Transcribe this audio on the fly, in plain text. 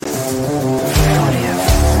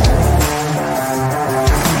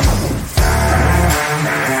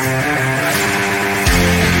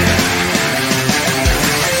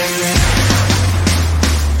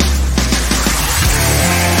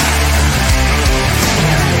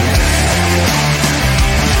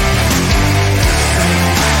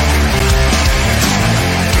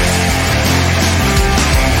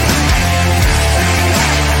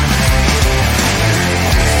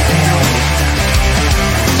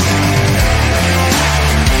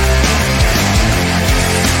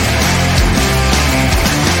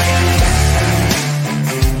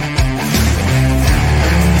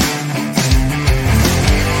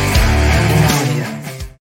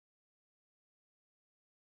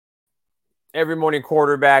Every Morning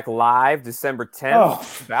Quarterback live, December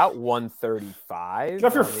 10th, about 1:35. Get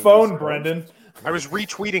off your phone, Brendan. I was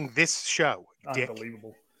retweeting this show, Dick.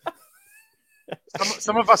 Unbelievable.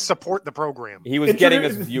 Some of us support the program. He was getting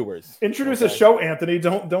us viewers. Introduce the show, Anthony.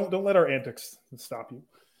 Don't let our antics stop you.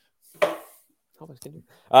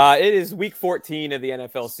 It is week 14 of the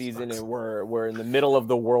NFL season, and we're in the middle of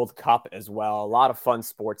the World Cup as well. A lot of fun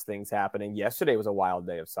sports things happening. Yesterday was a wild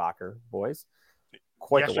day of soccer, boys.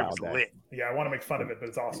 Quite a wild day. Lit. Yeah, I want to make fun of it, but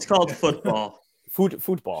it's awesome. It's called football.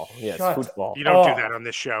 Football. Yes, football. You don't do that on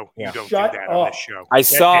this show. Yeah. You don't do that on this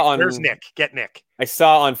show. There's Nick. Get Nick. I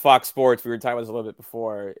saw on Fox Sports, we were talking about this a little bit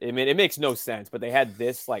before. I mean, it makes no sense, but they had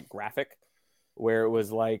this like graphic where it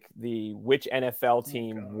was like which NFL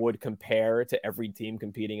team would compare to every team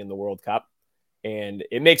competing in the World Cup. And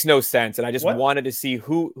it makes no sense. And I just wanted to see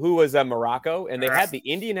who was Morocco. And they had the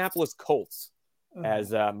Indianapolis Colts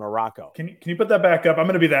as Morocco. Can you put that back up? I'm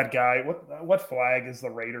going to be that guy. What flag is the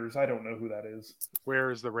Raiders? I don't know who that is.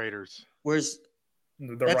 Where is the Raiders? That's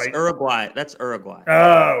Uruguay. That's Uruguay.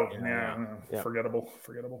 Oh, yeah. Forgettable.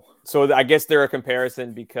 So I guess they're a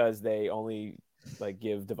comparison because they only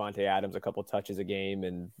give Devontae Adams a couple touches a game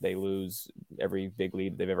and they lose every big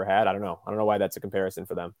lead they've ever had. I don't know why that's a comparison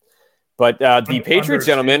for them. But the Patriots,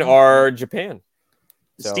 gentlemen, are Japan.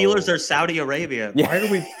 The Steelers are Saudi Arabia. Yeah. Why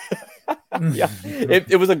are we? Yeah,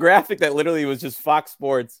 it was a graphic that literally was just Fox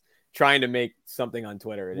Sports trying to make something on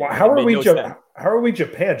Twitter. How are we Japan?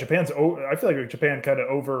 Japan's. I feel like Japan kind of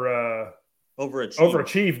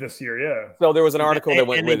overachieved this year. Yeah. So there was an article that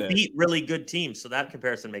went with it. They beat really good teams, so that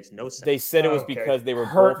comparison makes no sense. They said it was because they were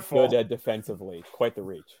both good at defensively. Quite the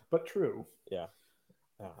reach, but true. Yeah.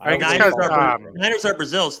 Niners are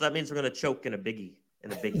Brazil, so that means we're going to choke in a biggie.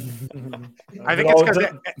 I think it's because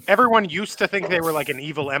everyone used to think they were like an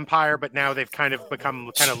evil empire, but now they've kind of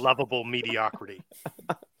become lovable mediocrity.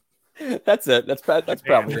 That's it. That's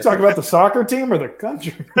probably. You talking about the soccer team or the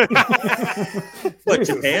country? What,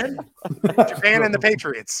 Japan? Japan and the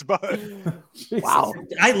Patriots. Wow,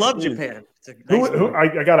 I love Japan.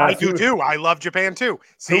 I do too. I love Japan too.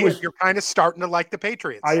 See, you're kind of starting to like the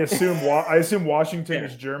Patriots. I assume Washington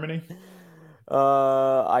is Germany.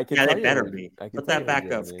 I can. Yeah, they better be. Put that back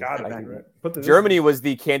up. Germany was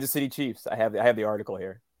the Kansas City Chiefs. I have the article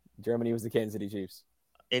here. Germany was the Kansas City Chiefs.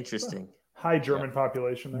 Interesting. High German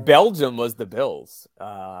population there. Belgium was the Bills.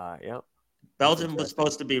 Yeah. Belgium was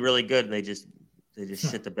supposed to be really good, and they just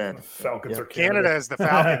shit the bed. Falcons are Canada is the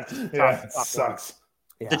Falcons. Sucks.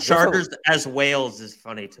 Yeah, the Chargers as Wales is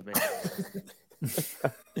funny to me.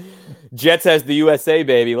 Jets as the USA,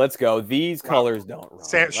 baby. Let's go. These colors don't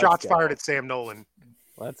run. Shots fired at Sam Nolan.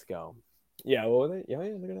 Let's go. Yeah. Well, look at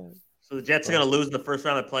that. So the Jets are going to lose in the first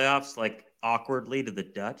round of playoffs, like awkwardly to the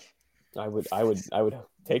Dutch. I would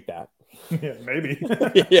take that. Yeah, maybe.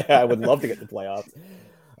 Yeah, I would love to get the playoffs.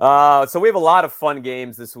 So we have a lot of fun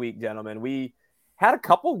games this week, gentlemen. We had a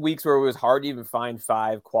couple weeks where it was hard to even find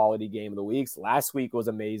 5 quality game of the weeks. Last week was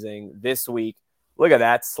amazing. This week, look at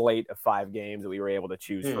that slate of 5 games that we were able to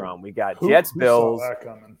choose from. We got Jets, Bills,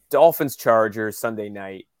 Dolphins, Chargers Sunday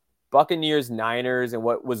night, Buccaneers, Niners, and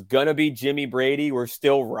what was going to be Jimmy Brady. We're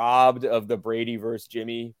still robbed of the Brady versus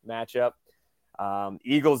Jimmy matchup.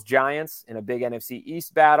 Eagles, Giants in a big NFC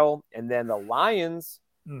East battle. And then the Lions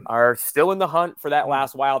are still in the hunt for that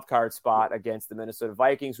last wild card spot against the Minnesota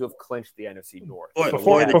Vikings, who have clinched the NFC North.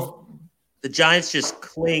 The Giants just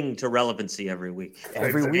cling to relevancy every week.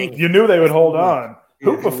 Every week. You knew they would hold on.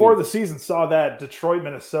 Who before the season saw that Detroit,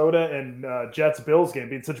 Minnesota, and Jets Bills game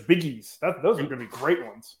being such biggies? Those are going to be great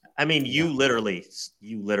ones. I mean, you literally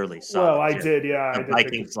saw. Well, I did, yeah. The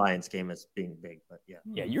Vikings Lions game as being big, but yeah.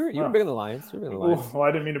 Yeah, you were big in the Lions. Well,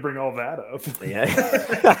 I didn't mean to bring all that up. Yeah,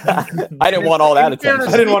 I didn't want all that attention.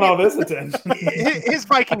 I didn't want all this attention. His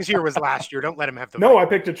Vikings year was last year. Don't let him have the. No, I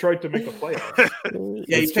picked Detroit to make the playoffs.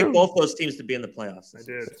 Yeah, you picked both those teams to be in the playoffs. I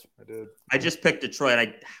did. I just picked Detroit.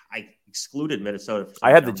 I excluded Minnesota.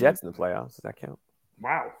 I had the Jets in the playoffs. Does that count?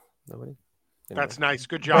 Wow. Nobody. That's nice.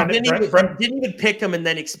 Good job. Didn't even pick them and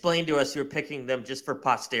then explain to us you were picking them just for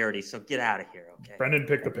posterity. So get out of here, okay? Brendan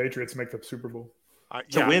picked the Patriots to make the Super Bowl.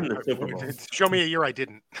 To win the Super Bowl. Show me a year I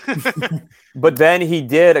didn't. But then he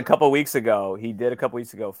did a couple weeks ago.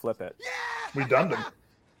 Flip it. Yeah! We done them.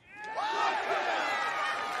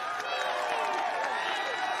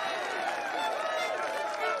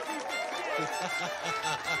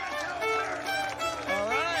 All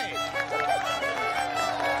right.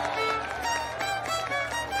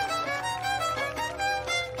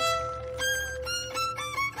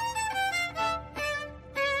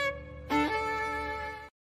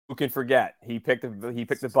 Who can forget? He picked the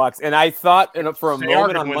Bucs, and I thought for a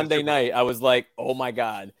moment on Monday night, I was like, "Oh my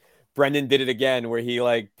god, Brendan did it again, where he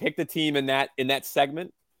like picked the team in that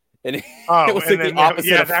segment, and it was and like then the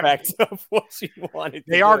opposite effect of what you wanted.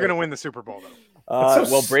 They are going to win the Super Bowl, though.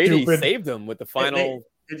 So Brady stupid. saved them with the final.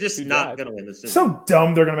 They're just not going to win the Super Bowl. So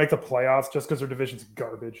dumb. They're going to make the playoffs just because their division's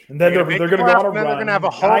garbage, and then they're going to go on a run. They're going to have a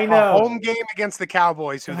home game against the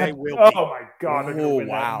Cowboys, who they will beat. Oh my God, they're going to win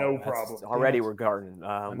that, no problem. Already we're garden.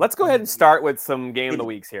 Let's go ahead and start with some game of the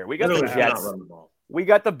weeks here. We got the Jets. We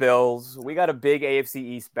got the Bills. We got a big AFC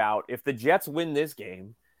East bout. If the Jets win this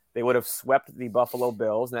game, they would have swept the Buffalo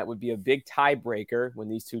Bills, and that would be a big tiebreaker when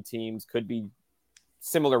these two teams could be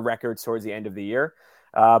similar records towards the end of the year.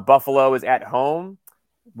 Buffalo is at home.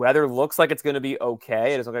 Weather looks like it's going to be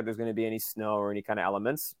okay. It doesn't look like there's going to be any snow or any kind of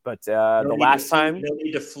elements. But the last time... No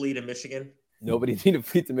need to flee to Michigan. Nobody need to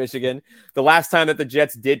flee to Michigan. The last time that the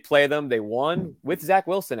Jets did play them, they won with Zach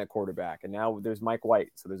Wilson at quarterback. And now there's Mike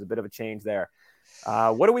White. So there's a bit of a change there.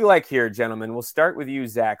 What do we like here, gentlemen? We'll start with you,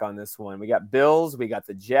 Zach, on this one. We got Bills. We got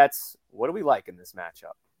the Jets. What do we like in this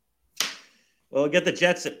matchup? Well, we get the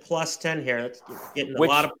Jets at +10 here. That's getting a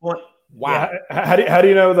lot of points. Wow. Yeah, how do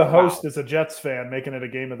you know the host is a Jets fan making it a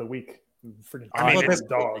game of the week? It's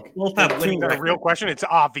dog. The real question. It's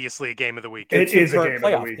obviously a game of the week. It is a game of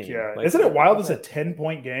the week. Yeah, isn't it wild? It's a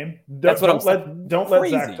 10-point game. That's what I'm saying. Don't let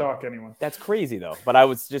Zach talk anyone. That's crazy though. But I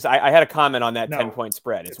was just I had a comment on that 10-point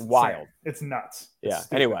spread. It's wild. It's nuts. Yeah.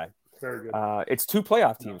 Anyway, very good. It's two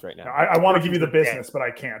playoff teams right now. I want to give you the business, but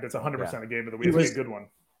I can't. It's 100% a game of the week. It's a good one.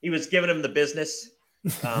 He was giving him the business.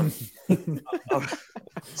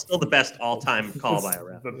 Still the best all-time call by a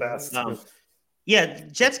ref. The best. Yeah,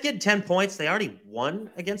 Jets get 10 points. They already won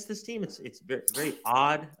against this team. It's very, very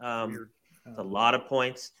odd. It's a lot of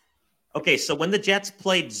points. Okay, so when the Jets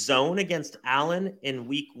played zone against Allen in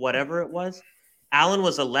week whatever it was, Allen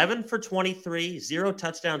was 11 for 23, 0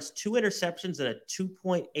 touchdowns, 2 interceptions, and a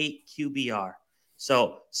 2.8 QBR.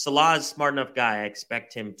 So Salah is a smart enough guy. I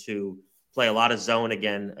expect him to play a lot of zone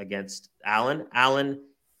again against Allen. Allen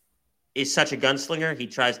is such a gunslinger. He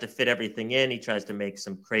tries to fit everything in. He tries to make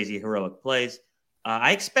some crazy heroic plays.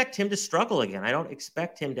 I expect him to struggle again. I don't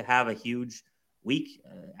expect him to have a huge week,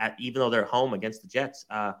 even though they're home against the Jets.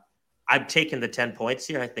 I've taken the 10 points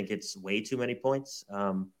here. I think it's way too many points.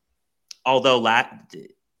 Although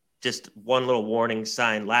just one little warning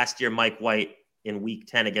sign. Last year, Mike White in week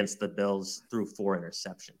 10 against the Bills threw 4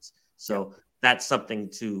 interceptions. So that's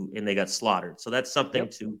something and they got slaughtered. So that's something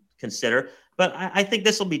to consider. But I think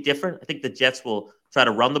this will be different. I think the Jets will try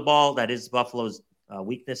to run the ball. That is Buffalo's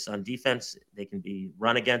weakness on defense. They can be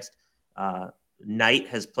run against. Knight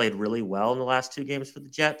has played really well in the last 2 games for the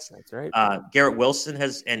Jets. That's right. Garrett Wilson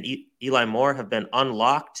and Eli Moore have been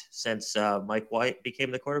unlocked since Mike White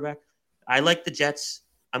became the quarterback. I like the Jets.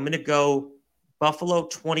 I'm going to go Buffalo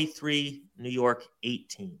 23, New York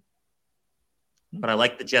 18. But I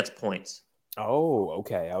like the Jets points. Oh,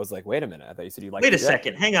 okay. I was like, wait a minute. I thought you said you liked Wait a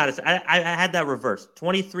second. Hang on. I had that reversed.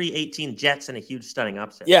 23-18 Jets and a huge stunning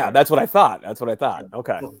upset. Yeah, that's what I thought.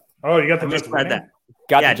 Okay. Oh, you got the Jets winning? That.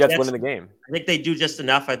 Got the Jets winning the game. I think they do just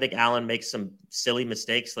enough. I think Allen makes some silly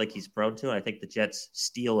mistakes like he's prone to. I think the Jets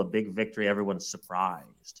steal a big victory. Everyone's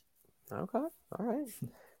surprised. Okay. All right.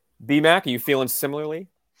 B-Mac, are you feeling similarly?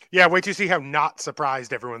 Yeah, wait to see how not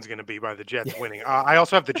surprised everyone's going to be by the Jets winning. I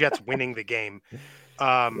also have the Jets winning the game.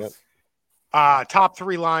 Top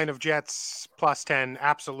 3 line of Jets +10,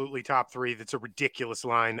 absolutely top 3. That's a ridiculous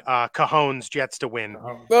line. Cajones, Jets to win.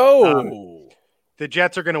 The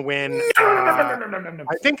Jets are going to win. No.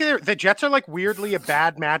 I think the Jets are like weirdly a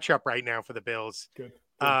bad matchup right now for the Bills. Good.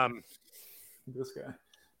 This guy.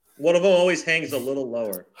 One of them always hangs a little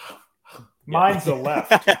lower. Mine's the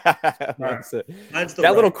left. Mine's the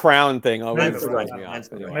right. Little crown thing always throws me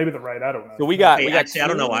off. Maybe the right. I don't know. So we got actually, I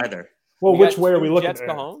don't know either. Well, which way are we looking Jets at?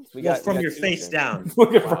 Cajones? From your face down.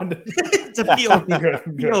 Look at front. It's a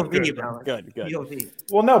POV. Good. POV.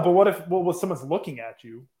 Well, no, but what if someone's looking at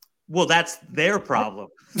you? Well, that's their problem.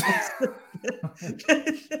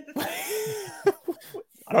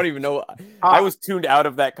 I don't even know. I was tuned out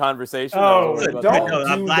of that conversation. Oh,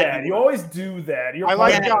 don't do that. You always do that. You're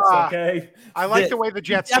okay? I like the way the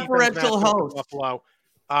Jets deferential host Buffalo.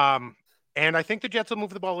 And I think the Jets will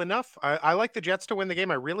move the ball enough. I like the Jets to win the game.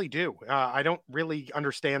 I really do. I don't really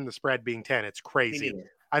understand the spread being 10. It's crazy.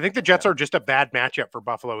 I think the Jets are just a bad matchup for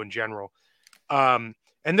Buffalo in general. And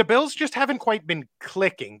the Bills just haven't quite been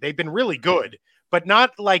clicking. They've been really good, but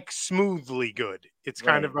not like smoothly good. It's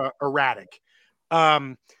kind of erratic.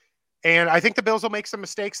 And I think the Bills will make some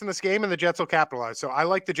mistakes in this game and the Jets will capitalize. So I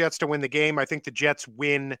like the Jets to win the game. I think the Jets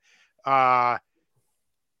win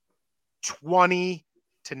 20-19.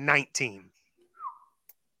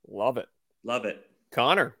 Love it. Love it.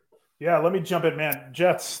 Connor. Yeah, let me jump in, man.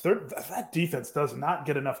 Jets, that defense does not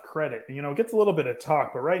get enough credit. It gets a little bit of talk,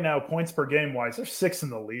 but right now, points per game wise, they're 6th in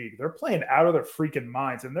the league. They're playing out of their freaking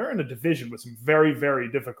minds, and they're in a division with some very,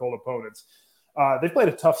 very difficult opponents. They've played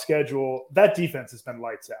a tough schedule. That defense has been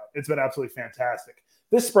lights out. It's been absolutely fantastic.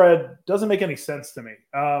 This spread doesn't make any sense to me.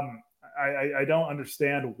 I don't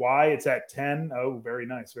understand why it's at 10. Oh, very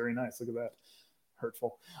nice. Very nice. Look at that.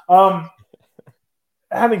 Hurtful.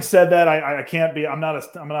 Having said that, I can't be. I'm not as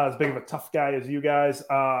big of a tough guy as you guys.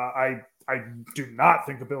 I do not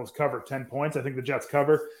think the Bills cover 10 points. I think the Jets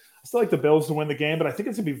cover. I still like the Bills to win the game, but I think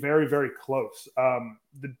it's going to be very, very close.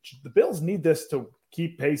 The Bills need this to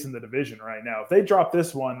keep pace in the division right now. If they drop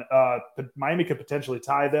this one, Miami could potentially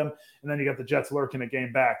tie them, and then you got the Jets lurking a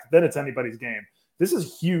game back. Then it's anybody's game. This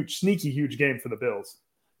is huge, sneaky, huge game for the Bills.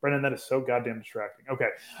 Brendan, that is so goddamn distracting. Okay.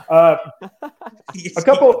 A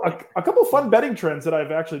couple fun betting trends that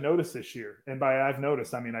I've actually noticed this year. And by I've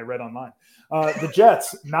noticed, I mean I read online. The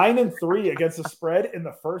Jets, 9-3 against the spread in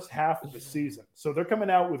the first half of the season. So they're coming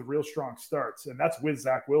out with real strong starts. And that's with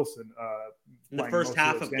Zach Wilson. In the first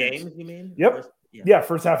half of games, you mean? Yep.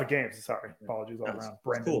 First half of games. Sorry. Apologies all around.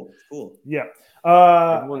 Brendan. Cool. Yeah.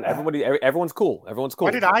 Everyone's cool. Everyone's cool.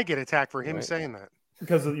 Why did I get attacked for him saying that?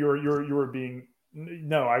 Because you were being...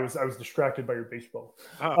 No, I was distracted by your baseball.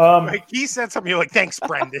 He said something. You're like, "Thanks,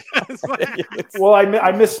 Brendan." Well, I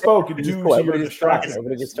misspoke due to your distraction.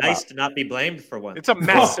 It's nice to not be blamed for one. It's a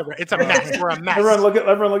mess. It's a mess. We're a mess.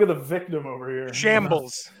 Everyone look at the victim over here.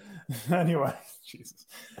 Shambles. Anyway, Jesus.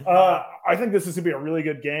 I think this is going to be a really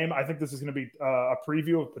good game. I think this is going to be a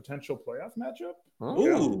preview of potential playoff matchup.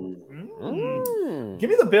 Ooh. Give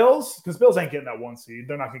me the Bills, because Bills ain't getting that 1 seed.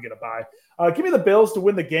 They're not going to get a bye. Give me the Bills to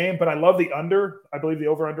win the game, but I love the under. I believe the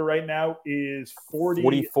over-under right now is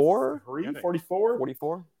 44?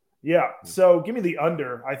 44? Yeah. So give me the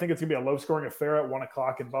under. I think it's going to be a low-scoring affair at 1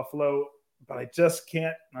 o'clock in Buffalo, but I just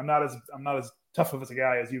can't. I'm not as tough of a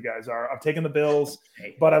guy as you guys are. I'm taking the Bills,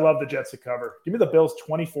 but I love the Jets to cover. Give me the Bills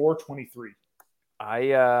 24-23.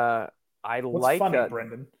 I What's like funny, that.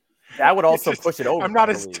 Brendan? That would also push it over. I'm not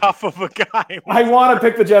as tough of a guy. I want to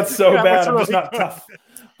pick the Jets so bad. I'm really just not tough.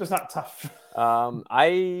 Just not tough.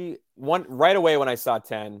 Right away when I saw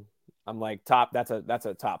 10, I'm like, that's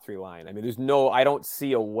a top 3 line. I mean, I don't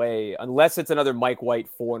see a way, unless it's another Mike White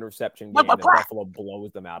 4 interception game that Buffalo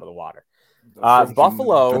blows them out of the water.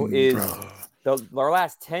 Buffalo is our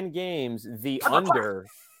last 10 games, the under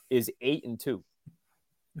is 8-2.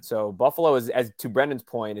 So Buffalo is, as to Brendan's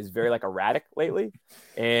point, is very erratic lately,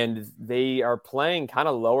 and they are playing kind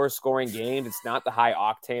of lower scoring games. It's not the high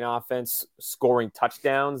octane offense scoring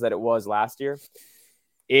touchdowns that it was last year,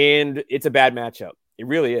 and it's a bad matchup. It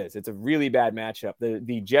really is. It's a really bad matchup.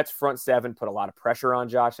 The Jets front seven put a lot of pressure on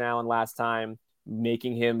Josh Allen last time,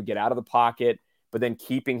 making him get out of the pocket, but then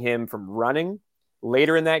keeping him from running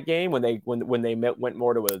later in that game when they went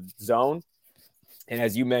more to a zone. And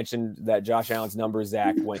as you mentioned, that Josh Allen's numbers,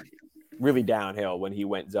 Zach, went really downhill when he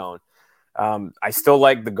went zone. I still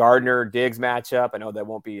like the Gardner-Diggs matchup. I know that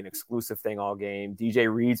won't be an exclusive thing all game. DJ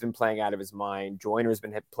Reed's been playing out of his mind. Joyner's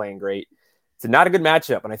been playing great. It's not a good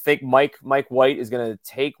matchup. And I think Mike White is going to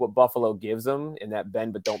take what Buffalo gives him in that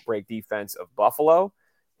bend but don't break defense of Buffalo.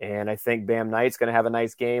 And I think Bam Knight's going to have a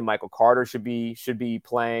nice game. Michael Carter should be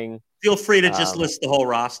playing. Feel free to just list the whole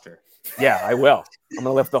roster. Yeah, I will. I'm going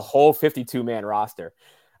to lift the whole 52-man roster.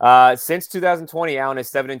 Since 2020, Allen is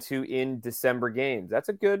 7-2 in December games. That's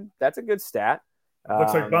a good stat.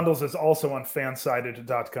 Looks like Bundles is also on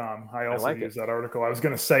fansided.com. I also used that article. I was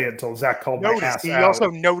going to say it until Zach called my ass out. He also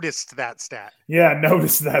noticed that stat. Yeah,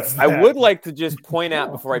 noticed that stat. I would like to just point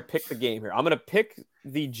out before I pick the game here, I'm going to pick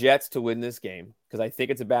the Jets to win this game because I think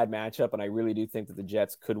it's a bad matchup, and I really do think that the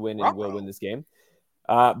Jets could win and will win this game.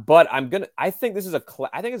 But I think this is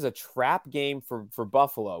a trap game for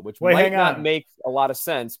Buffalo, which might not make a lot of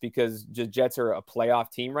sense because the Jets are a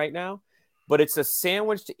playoff team right now. But it's a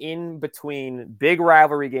sandwiched in between big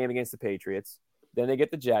rivalry game against the Patriots. Then they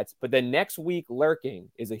get the Jets. But then next week lurking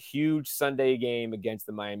is a huge Sunday game against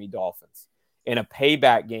the Miami Dolphins and a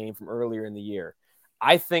payback game from earlier in the year.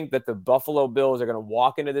 I think that the Buffalo Bills are going to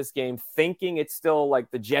walk into this game thinking it's still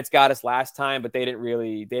like the Jets got us last time, but they didn't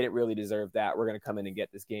really deserve that. We're going to come in and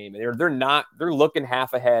get this game. And they're looking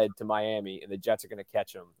half ahead to Miami, and the Jets are going to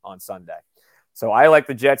catch them on Sunday. So I like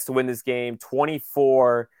the Jets to win this game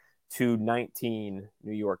 24-19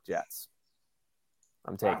 New York Jets.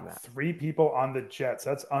 I'm taking that. 3 people on the Jets.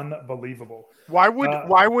 That's unbelievable. Why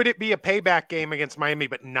would it be a payback game against Miami,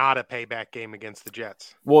 but not a payback game against the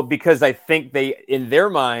Jets? Well, because I think in their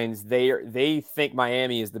minds, they think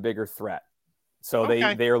Miami is the bigger threat. So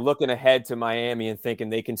they are looking ahead to Miami and thinking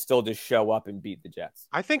they can still just show up and beat the Jets.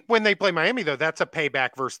 I think when they play Miami, though, that's a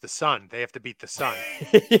payback versus the Sun. They have to beat the Sun.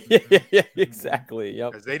 Yeah, exactly.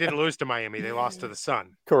 Yep. Because they didn't lose to Miami. They lost to the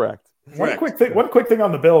Sun. Correct. One quick thing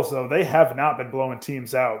on the Bills, though. They have not been blowing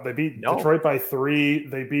teams out. They beat Detroit by 3.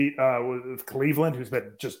 They beat Cleveland, who's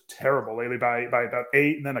been just terrible lately, by about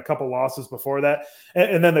 8, and then a couple losses before that.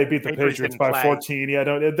 And then they beat the Patriots by 14. Yeah,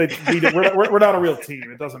 we're not a real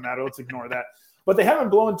team. It doesn't matter. Let's ignore that. But they haven't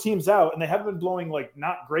blown teams out, and they haven't been blowing, like,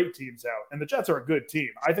 not great teams out. And the Jets are a good team.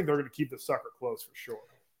 I think they're going to keep the sucker close for sure.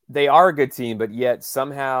 They are a good team, but yet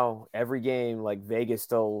somehow every game, like Vegas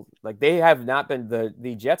still, like they have not been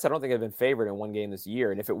the Jets. I don't think have been favored in one game this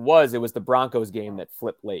year. And if it was the Broncos game that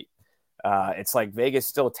flipped late. It's like Vegas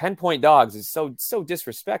still 10-point dogs is so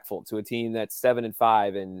disrespectful to a team that's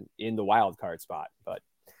 7-5 and in the wild card spot, but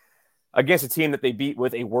against a team that they beat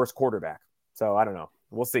with a worse quarterback. So I don't know.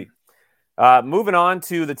 We'll see. Moving on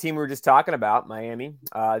to the team we were just talking about, Miami.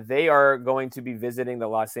 They are going to be visiting the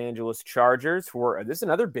Los Angeles Chargers for this is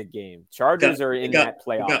another big game. Chargers are in that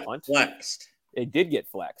playoff hunt. Flexed. It did get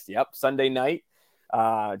flexed. Yep, Sunday night.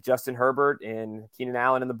 Justin Herbert and Keenan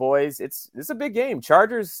Allen and the boys. This is a big game.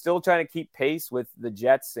 Chargers still trying to keep pace with the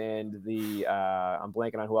Jets and the I'm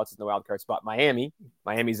blanking on who else is in the wild card spot. Miami.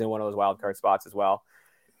 Miami's in one of those wild card spots as well.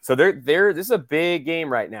 So this is a big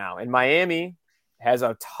game right now, and Miami has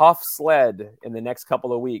a tough sled in the next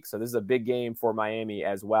couple of weeks. So this is a big game for Miami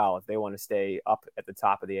as well if they want to stay up at the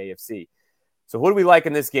top of the AFC. So who do we like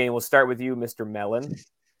in this game? We'll start with you, Mr. Mellon.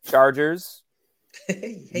 Chargers.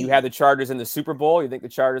 You had the Chargers in the Super Bowl. You think the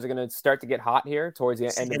Chargers are going to start to get hot here towards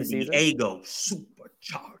the end of the season? Diego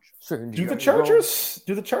Superchargers. Do the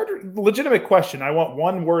Chargers, legitimate question. I want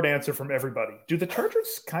one word answer from everybody. Do the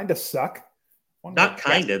Chargers kind of suck? Not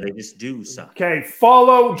kind of. They just do suck. Okay,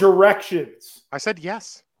 follow directions. I said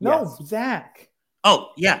yes. No, Yes. Zach. Oh,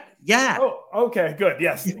 yeah. Oh, okay, good.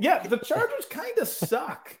 Yes. Yeah, the Chargers kind of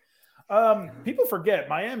suck. People forget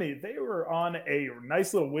Miami, they were on a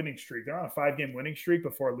nice little winning streak. They're on a 5-game winning streak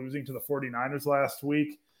before losing to the 49ers last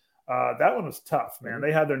week. That one was tough, man.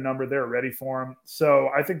 They had their number. They were ready for them. So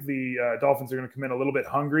I think the Dolphins are going to come in a little bit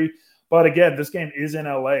hungry. But again, this game is in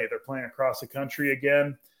LA. They're playing across the country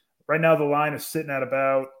again. Right now, the line is sitting at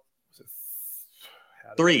about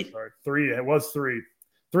 3. 3. It was 3.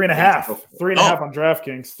 3.5. 3.5 on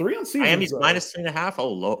DraftKings. 3 on season. Miami's minus 3.5.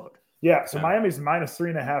 Oh, Lord. Yeah, so Miami's minus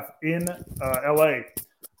 3.5 in LA.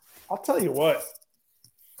 I'll tell you what.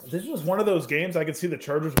 This was one of those games I could see the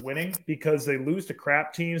Chargers winning because they lose to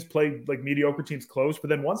crap teams, play like mediocre teams close, but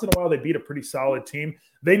then once in a while they beat a pretty solid team.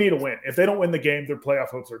 They need a win. If they don't win the game, their playoff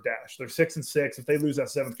hopes are dashed. They're 6-6. If they lose that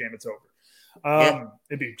 7th game, it's over.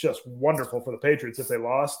 It'd be just wonderful for the Patriots if they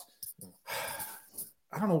lost.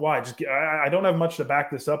 I don't know why. I don't have much to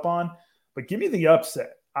back this up on, but give me the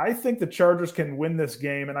upset. I think the Chargers can win this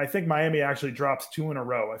game, and I think Miami actually drops 2 in a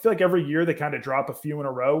row. I feel like every year they kind of drop a few in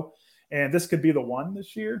a row, and this could be the one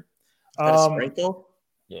this year. Is that a sprinkle?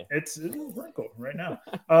 Yeah, it's a sprinkle right now.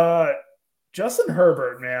 Justin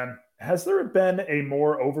Herbert, man, has there been a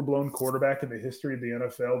more overblown quarterback in the history of the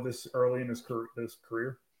NFL this early in his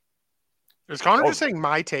career? Is Connor just saying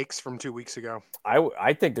my takes from 2 weeks ago?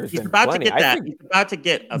 I think there's He's been about plenty. to get that. He's about to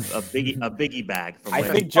get a biggie bag. From I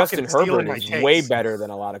Larry. think Justin Herbert my is takes. way better than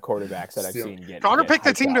a lot of quarterbacks that I've seen get. Connor picked the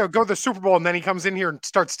hyped team up. to go to the Super Bowl, and then he comes in here and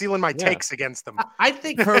starts stealing my takes against them. I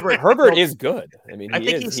think Herbert. Herbert is good. I mean, I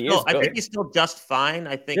think he's still just fine.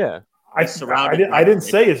 I think. Yeah. I didn't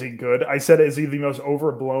say is he good. I said is he the most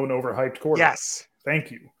overblown, overhyped quarterback? Yes.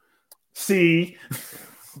 Thank you. See,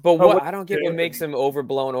 But what I don't get what makes him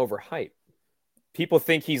overblown, overhyped. People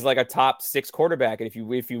think he's like a top 6 quarterback, and if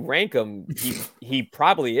you rank him, he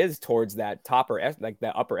probably is towards that like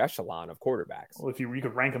that upper echelon of quarterbacks. Well, if you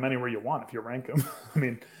could rank him anywhere you want, if you rank him, I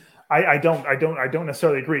mean, I don't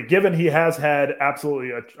necessarily agree. Given he has had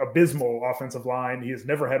absolutely an abysmal offensive line, he has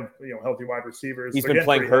never had healthy wide receivers. He's been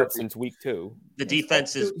playing hurt since week 2. The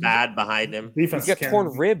defense is bad behind him. Defense He's got torn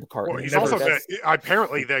rib, Carton. Well, he's also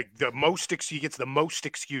apparently the most. He gets the most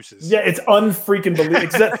excuses. Yeah, it's unfreaking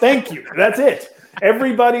believable. Thank you. That's it.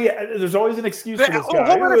 Everybody, there's always an excuse for this guy.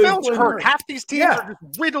 Homer hurt. Half these teams are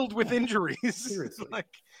just riddled with injuries.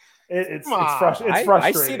 It's frustrating.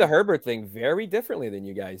 I see the Herbert thing very differently than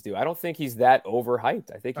you guys do. I don't think he's that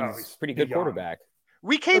overhyped. I think he's a pretty good quarterback.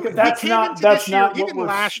 We came into this year, even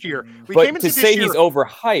last year. But to say he's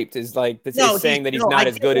overhyped is like saying that he's not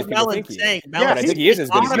as good as people think he is. I think he is as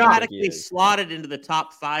good as people think he automatically is. slotted into the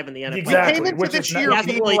top 5 in the NFL. Exactly. We came into this year He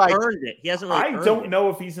hasn't really earned it. He hasn't really I don't know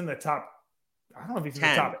if he's in the top. I don't know if he's in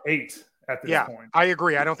the top 8. at this Yeah, point. I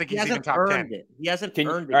agree. I don't think He he's even hasn't top earned 10. it. He hasn't All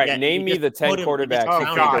earned it right, yet. name You me just the 10 put him- you just quarterbacks Oh, who crown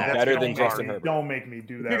think God, are that's better so than Justin hard. Herbert. Don't make me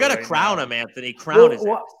do that. You're gonna right crown now. him, Anthony. Crown his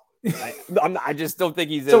Well, ass. I just don't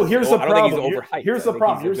think he's. So here's the I don't think problem. he's overhyped. Here's I the think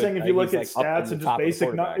problem. he's a You're good- saying if I you think look he's, at like, up in stats the and just top of the basic,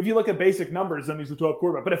 quarterback. if you look at basic numbers, then he's the top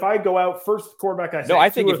quarterback. But if I go out first quarterback, I say No,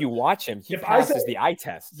 I think Tua- if you watch him, he If I passes say- the eye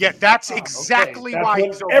test. Yeah, that's Oh, okay. exactly That's why what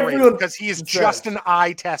he's overrated, everyone because he is says. just an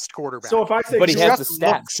eye test quarterback. So if I say, But he He has the just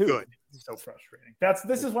stats looks too. good. It's so frustrating.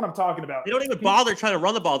 This is what I'm talking about. They don't even bother trying to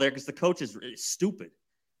run the ball there because the coach is stupid.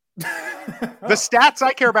 The stats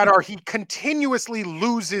I care about are he continuously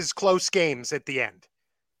loses close games at the end.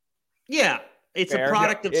 Yeah, it's Fair. a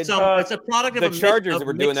product of It's, some. It's a product of The a mix- Chargers of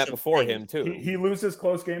were doing mix that of before things. him too. He loses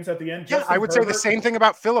close games at the end. Yeah, Justin I would say the Herbert- same thing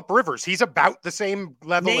about Phillip Rivers. He's about the same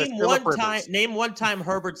level as Name Phillip one Rivers. time. Name one time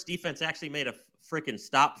Herbert's defense actually made a freaking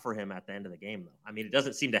stop for him at the end of the game. Though I mean, it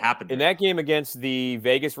doesn't seem to happen. In that game against the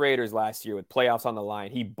Vegas Raiders last year with playoffs on the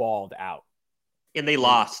line, he balled out. And they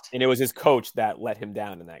lost. And it was his coach that let him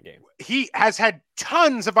down in that game. He has had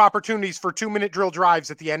tons of opportunities for 2-minute drill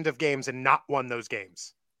drives at the end of games and not won those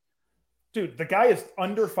games. Dude, the guy is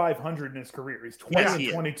under 500 in his career. He's 20 Yes, and he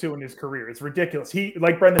is. 22 in his career. It's ridiculous. He,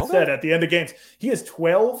 like Brendan Okay. said, at the end of games, he is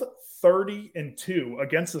 12, 30, and 2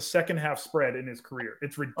 against the second half spread in his career.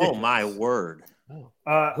 It's ridiculous. Oh my word!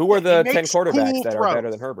 Who are the He 10 makes quarterbacks cool that throws. are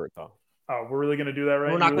better than Herbert, though? Oh, we're really going to do that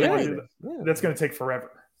right? We're not You really gonna wanna do that? Yeah. That's going to take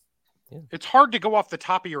forever. It's hard to go off the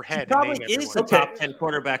top of your head. He and probably name is everyone. the top 10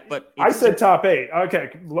 quarterback, but I said top 8. Okay.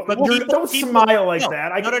 But Don't people- smile like no,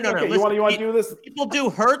 that. no. Okay, Listen, you want to do this? people do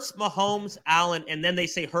Hurts, Mahomes, Allen, and then they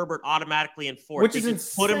say Herbert automatically in fourth. Which They is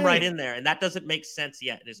just put him insane. right in there, and that doesn't make sense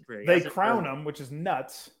yet in his career. He They hasn't crown earned it. him, which is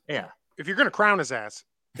nuts. Yeah, If you're going to crown his ass,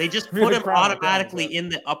 they just Really put him crown him, automatically yeah. in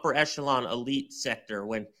the upper echelon elite sector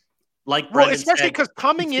when, like well, Brendan especially said, because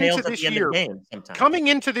coming he into fails at this the end of year, games sometimes. coming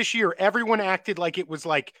into this year, everyone acted like it was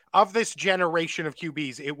like of this generation of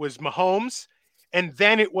QBs, it was Mahomes, and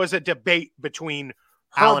then it was a debate between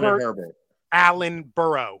Allen and Herbert, Herbert. Allen,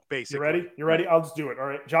 Burrow, basically. You ready? You ready? I'll just do it. All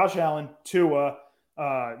right. Josh Allen, Tua,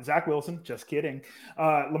 Zach Wilson. Just kidding.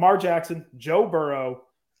 Lamar Jackson, Joe Burrow.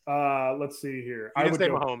 Let's see here. You I didn't would say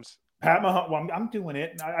go Mahomes. Pat Mahomes. Well, I'm doing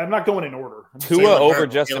it. I'm not going in order. I'm just Tua saying- over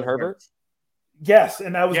Hurts, Justin Jalen Herbert? Hurts. Yes,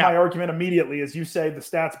 and that was Yeah. my argument immediately. As you say, the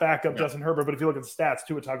stats back up Yeah. Justin Herbert, but if you look at the stats,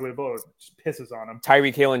 Tua Tagovailoa just pisses on him.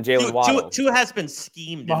 Tyreek Hill and Jalen Waddle. Tua has been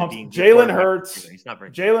schemed into Mahomes, being the Jalen quarterback. Hurts, He's not very.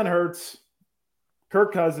 Jalen Hurts,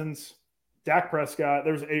 Kirk Cousins, Dak Prescott.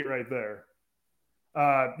 There's 8 right there.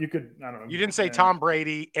 You could, I don't know. You didn't say Yeah. Tom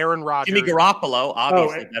Brady, Aaron Rodgers. Jimmy Garoppolo,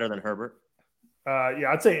 obviously Oh, better than Herbert. Yeah,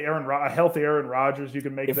 I'd say a healthy Aaron Rodgers. You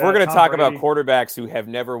can make. If that. we're going to Tom talk Brady. about quarterbacks who have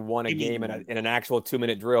never won a Maybe- game in an actual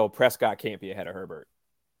 2-minute drill, Prescott can't be ahead of Herbert.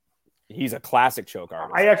 He's a classic choke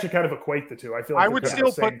artist. I actually kind of equate the two. I feel like I they're would kind of still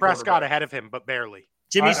the same put Prescott quarterback. ahead of him, but barely.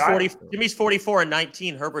 Jimmy's I- 40. Jimmy's 44 and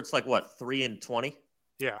 19. Herbert's like what 3 and 20.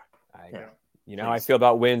 Yeah. Yeah. You know how I feel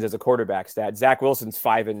about wins as a quarterback stat. Zach Wilson's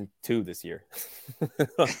 5-2 this year.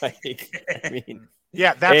 I mean,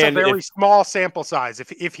 Yeah, that's And a very if- small sample size.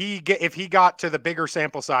 If he got to the bigger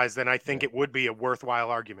sample size, then I think it would be a worthwhile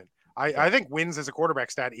argument. I think wins as a quarterback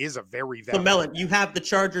stat is a very So valid. Melon, you have the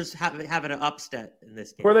Chargers having an upset in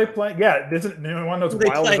this game. Where are they playing? Yeah, this is anyone knows Who are they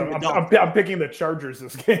wild. playing? I'm, The I'm, Dolphins. I'm picking the Chargers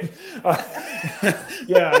this game.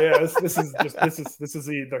 Yeah. This is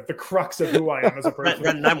the crux of who I am as a person.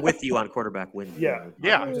 Brendan, I'm with you on quarterback win. Yeah.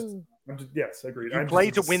 Yeah. I'm just yes, agreed. You play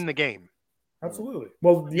to win the game. Absolutely.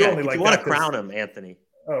 Well, you Yeah, only if like you want that to 'cause- crown him, Anthony.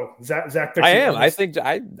 Oh, Zach. Picks I am. I think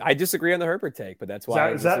I disagree on the Herbert take, but that's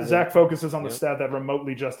why Zach focuses on the yeah. stat that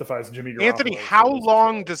remotely justifies Jimmy Garoppolo. Anthony, how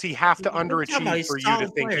long does he have to He's underachieve for you to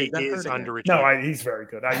solid think player. he He's not is hurting it. underachieving? No, he's very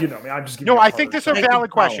good. You know me. I'm just giving No, you a I think hard this is a time. Thank you,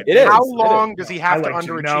 valid question. It is. How It long is. does he I have to like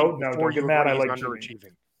Jimmy. underachieve No, before don't you get mad. agree I he's like Jimmy.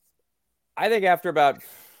 underachieving? I think after about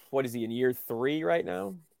what is he in year 3 right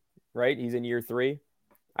now? Right, he's in year 3.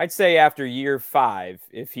 I'd say after year 5,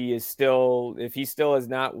 if he still has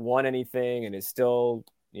not won anything and is still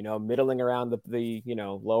middling around the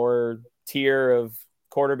lower tier of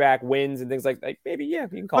quarterback wins and things like that, maybe you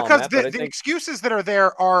can call Because him that. But I the think excuses that are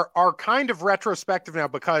there are kind of retrospective now,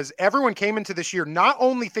 because everyone came into this year not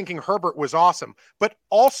only thinking Herbert was awesome, but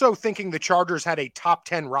also thinking the Chargers had a top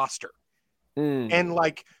 10 roster. And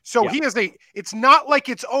he is it's not like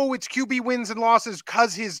it's QB wins and losses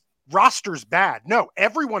because his roster's bad. No,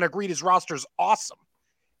 everyone agreed his roster's awesome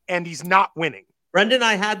and he's not winning. Brendan,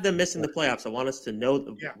 I had them missing the playoffs. I want us to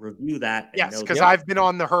review that. And Yes, know because that. I've been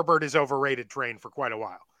on the Herbert is overrated train for quite a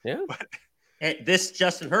while. yeah. And this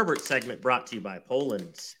Justin Herbert segment brought to you by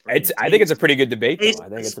Poland. I think it's a pretty good debate, though. I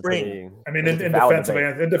think it's a Spring. pretty. I mean, it's a in valid defense of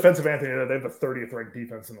debate. Anthony, they have the 30th ranked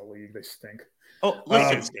defense in the league. They stink. Oh,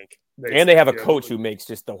 listen. And they have a coach who makes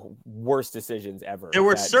just the worst decisions ever. There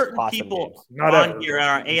were certain people on here at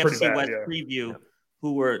our AFC West preview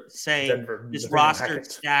who were saying this roster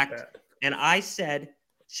is stacked. And I said,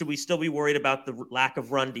 should we still be worried about the lack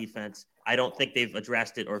of run defense? I don't think they've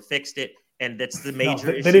addressed it or fixed it. And that's the major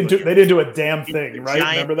issue. They didn't do a damn thing, right?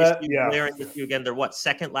 Remember that? Issue again. They're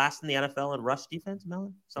second last in the NFL in rush defense,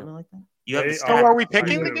 Melon? Something like that? You have so are we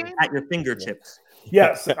picking the game? At your fingertips.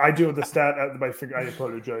 Yes, I do have the stat at my finger. I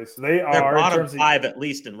apologize. They're bottom 5 at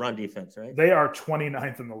least in run defense, right? They are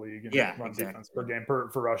 29th in the league in run defense per game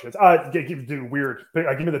for Russia. Weird.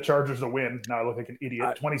 Give me the Chargers to win. Now I look like an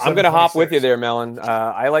idiot. I'm going to hop with you there, Melon.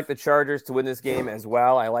 I like the Chargers to win this game as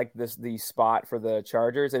well. I like the spot for the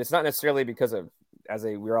Chargers, and it's not necessarily because of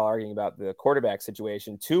we were all arguing about the quarterback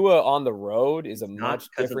situation. Tua on the road is a much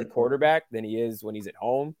different quarterback than he is when he's at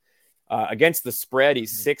home. Against the spread,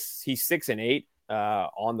 he's 6-8.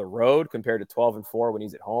 On the road compared to 12-4 when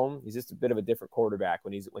he's at home. He's just a bit of a different quarterback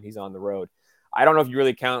when he's on the road. I don't know if you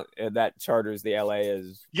really count that Chargers, the LA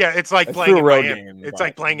as it's like playing in Miami. It's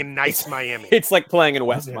like playing in nice Miami. It's like playing in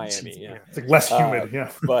West Miami. Yeah, it's like less humid.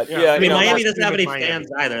 But Miami doesn't have any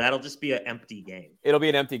fans either. That'll just be an empty game. It'll be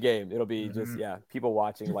an empty game. It'll be just people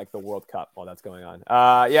watching like the World Cup while that's going on.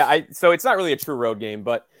 So it's not really a true road game,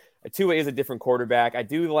 but Tua is a different quarterback. I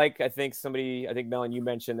think Melon, you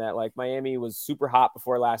mentioned that like Miami was super hot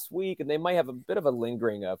before last week, and they might have a bit of a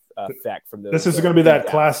lingering effect from this is going to be that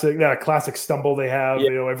classic stumble they have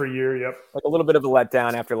every year. Yep. Like a little bit of a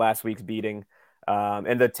letdown after last week's beating.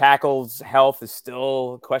 And the tackles health is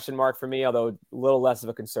still a question mark for me, although a little less of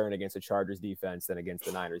a concern against the Chargers defense than against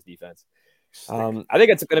the Niners defense. I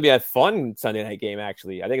think it's going to be a fun Sunday night game,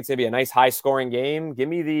 actually. I think it's going to be a nice high-scoring game. Give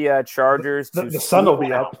me the Chargers. The sun will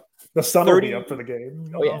be up. The sun will be up for the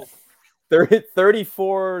game. Oh, yeah.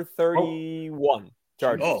 34-31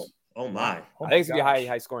 Chargers. Oh my. I think it's going to be a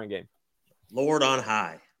high-scoring game. Lord on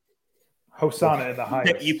high. Hosanna in the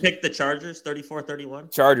highest. You picked the Chargers,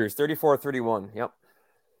 34-31? Chargers, 34-31. Yep.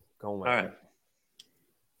 Going with all right.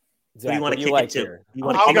 Zach, what do you want to kick it to?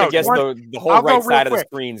 I'm going to guess the whole right side of the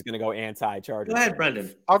screen is going to go anti-Chargers. Go ahead,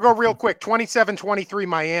 Brendan. I'll go real quick. 27-23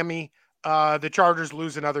 Miami. The Chargers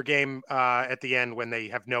lose another game at the end when they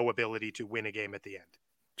have no ability to win a game at the end.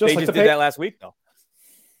 They just did that last week, though.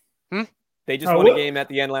 They just won a game at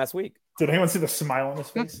the end last week. Did anyone see the smile on his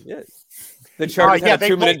face? Yes. The Chargers had a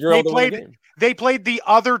 2-minute drill to win the game. They played the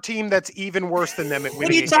other team that's even worse than them at winning.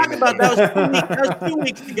 What are you talking about? That was 2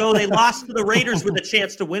 weeks ago. They lost to the Raiders with a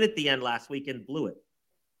chance to win at the end last week and blew it.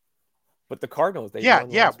 But the Cardinals, 2 weeks ago.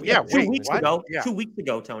 Yeah. 2 weeks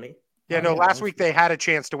ago, Tony. Yeah, no. Last week they had a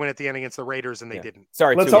chance to win at the end against the Raiders and they didn't.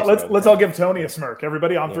 Sorry. Let's all give Tony a smirk.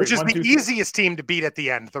 Everybody on 3. Which is the easiest team to beat at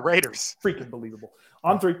the end, the Raiders. Freaking believable.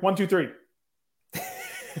 On 3. 1, 2, 3.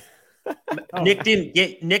 Nick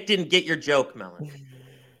didn't get your joke, Melon.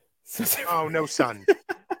 Oh no, son.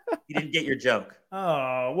 He didn't get your joke.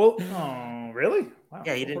 Oh well. Oh really? Wow.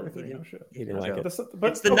 Yeah, he didn't like it.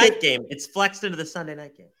 It's the night game. It's flexed into the Sunday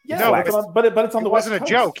night game. Yeah, no, but it's on the West Coast. It wasn't a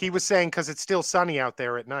joke. He was saying because it's still sunny out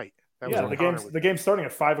there at night. The game's starting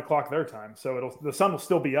at 5:00 their time, so the sun will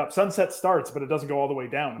still be up. Sunset starts, but it doesn't go all the way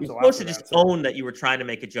down. You're supposed to just own that you were trying to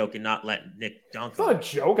make a joke and not let Nick dunk. It's not a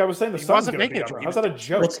joke. I was saying the sun's going to be up. How's that a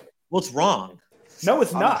joke? What's wrong? No,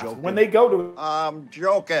 it's not. When they go to, I'm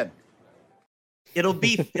joking. It'll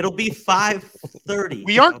be 5:30.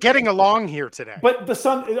 We aren't getting along here today. But the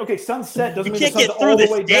sun, sunset doesn't mean the sun's get through all the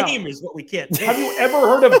this way game down. Is what we can't do. Have you ever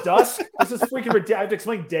heard of dusk? This is freaking ridiculous. I have to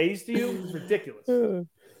explain days to you. It's ridiculous.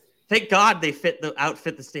 Thank God they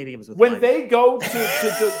outfit the stadiums with when light. they go for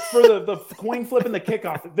the coin flip and the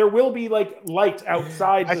kickoff, there will be like light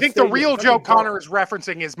outside. I think the real joke Connor is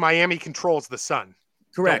referencing is Miami controls the sun.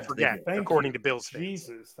 Correct. Don't forget, according to Bills fans.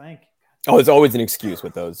 Jesus, thank you. Oh, there's always an excuse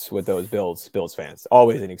with those Bills fans.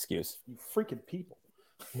 Always an excuse. You freaking people.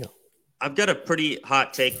 Yeah. I've got a pretty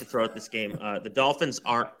hot take to throw at this game. The Dolphins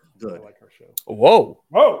aren't good. I like our show. Whoa.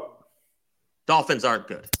 Dolphins aren't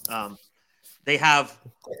good. They have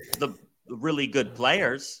the really good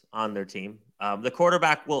players on their team. The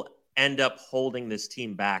quarterback will end up holding this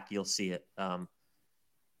team back. You'll see it.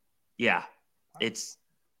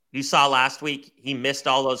 You saw last week, he missed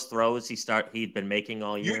all those throws he'd been making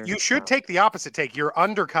all year. You should take the opposite take. You're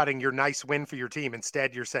undercutting your nice win for your team.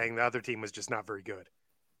 Instead, you're saying the other team was just not very good.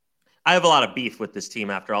 I have a lot of beef with this team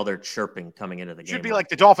after all their chirping coming into the game. It should be like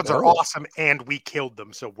the Dolphins are awesome and we killed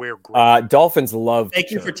them, so we're great. Dolphins love. Thank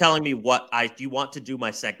you for telling me do you want to do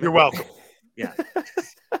my segment? You're welcome. Yeah.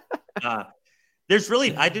 I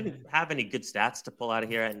didn't have any good stats to pull out of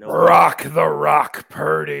here. I know. Rock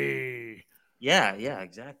Purdy. Yeah,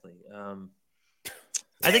 exactly.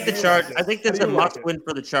 I think I think that's a must-win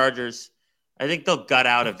for the Chargers. I think they'll gut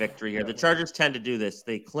out a victory here. The Chargers tend to do this.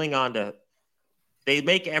 They cling on to – they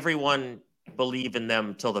make everyone believe in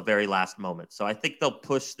them till the very last moment. So I think they'll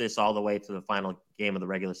push this all the way to the final game of the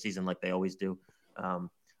regular season like they always do.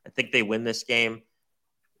 I think they win this game.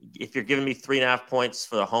 If you're giving me 3.5 points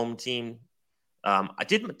for the home team,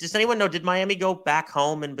 does anyone know, did Miami go back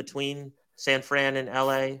home in between San Fran and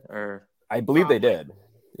LA? Or I believe they did.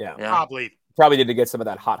 Yeah. Probably did to get some of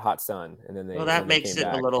that hot sun, and then they. Well, that makes it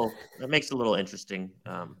a little interesting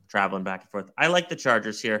traveling back and forth. I like the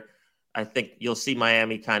Chargers here. I think you'll see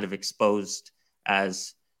Miami kind of exposed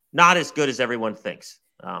as not as good as everyone thinks.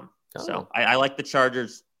 So I like the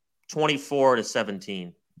Chargers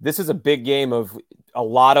 24-17. This is a big game of a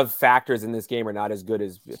lot of factors in this game are not as good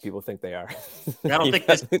as people think they are. I don't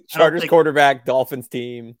think Chargers quarterback, Dolphins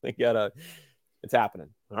team. It's happening.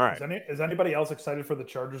 All right. Is anybody else excited for the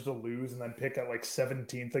Chargers to lose and then pick at like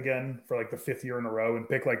 17th again for like the 5th year in a row and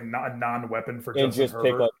pick like a non-weapon for Justin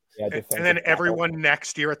Herbert? And then everyone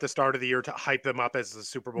next year at the start of the year to hype them up as the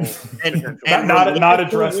Super Bowl. and not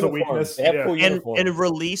address the weakness. And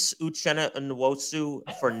release Uchenna Nwosu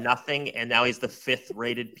for nothing, and now he's the 5th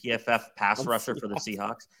rated PFF pass rusher for the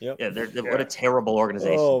Seahawks. Yep. Yeah, what a terrible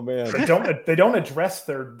organization. Oh man, they don't address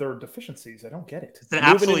their deficiencies. I don't get it. It's an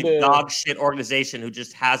absolutely dog shit organization who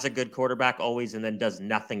just has a good quarterback always and then does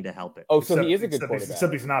nothing to help it. Oh, so he is a good quarterback.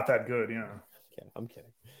 Except he's not that good. Yeah. I'm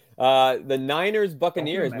kidding. The Niners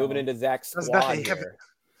Buccaneers moving into Zach's squad here.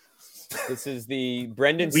 This is the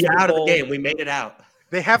Brendan. We out of the game. We made it out.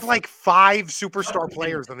 They have like 5 superstar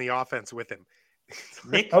players on the offense with him.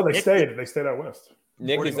 They stayed out west.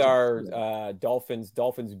 Nick is our Dolphins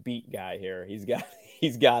beat guy here. He's got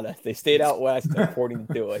it. They stayed out west according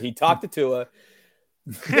to Tua. He talked to Tua.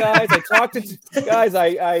 I talked to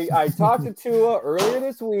Tua earlier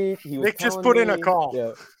this week. Nick just put in a call.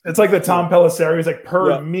 Yeah. It's like the Tom Pelissero. He's like,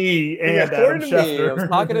 me and Adam Schefter. I was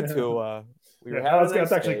talking to Tua.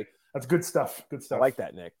 That's good stuff. Good stuff. I like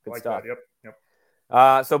that, Nick. Good stuff. That. Yep.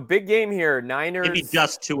 So big game here. Niners. Maybe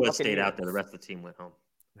just Tua stayed out there. The rest of the team went home.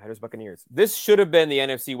 Niners Buccaneers. This should have been the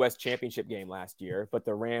NFC West Championship game last year, but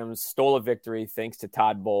the Rams stole a victory thanks to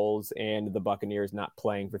Todd Bowles and the Buccaneers not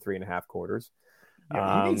playing for 3.5 quarters.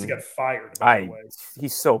 Yeah, he needs to get fired. By the way.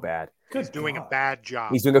 He's so bad. He's doing a bad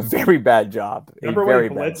job. He's doing a very bad job. Remember when he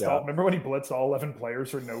blitzed all 11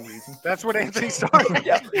 players for no reason? That's what Anthony started.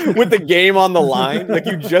 With the game on the line, like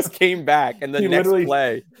you just came back, and the next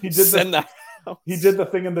play, he did the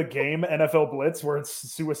thing in the game NFL Blitz where it's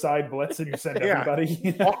suicide blitz and you send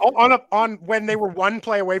everybody on when they were 1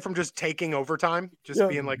 play away from just taking overtime,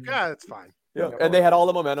 being like, it's fine. Yeah, and they had all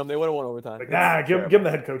the momentum. They would have won overtime. Give him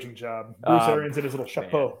the head coaching job. Bruce Arians in his little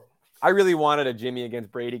chapeau. I really wanted a Jimmy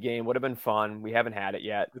against Brady game. Would have been fun. We haven't had it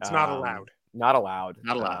yet. It's not allowed. Not allowed.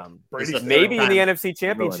 Maybe in the NFC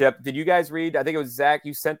Championship. Did you guys read? I think it was Zach.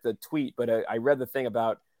 You sent the tweet, but I read the thing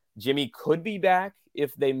about Jimmy could be back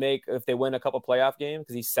if they win a couple playoff games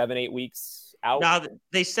because he's 7-8 weeks out. Now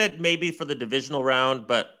they said maybe for the divisional round,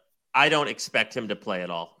 but I don't expect him to play at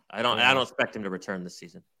all. I don't expect him to return this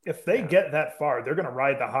season. If they get that far, they're going to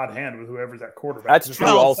ride the hot hand with whoever's at quarterback. That's true.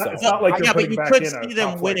 Also, it's not like but you could see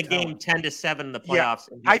them win a game 10-7 in the playoffs.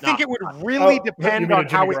 Yeah. I think it would really depend on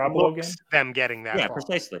how it looks. Them getting that. Yeah, far.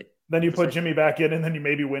 Precisely. Then you put Jimmy back in, and then you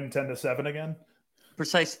maybe win 10-7 again.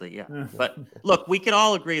 Precisely, yeah. But look, we can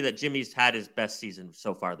all agree that Jimmy's had his best season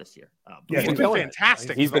so far this year. He's been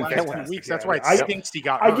fantastic. He's been killing weeks. That's why it stinks he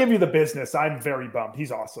got hurt. I give you the business. I'm very bummed.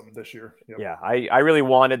 He's awesome this year. Yep. Yeah, I really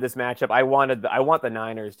wanted this matchup. I want the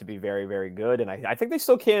Niners to be very, very good, and I think they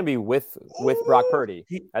still can be with Brock Purdy.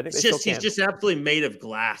 I think he's just absolutely made of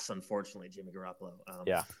glass. Unfortunately, Jimmy Garoppolo.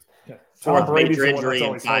 Tom Brady's major injury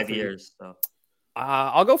in 5 years. So.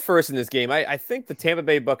 I'll go first in this game. I think the Tampa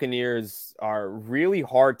Bay Buccaneers are a really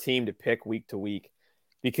hard team to pick week to week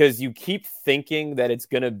because you keep thinking that it's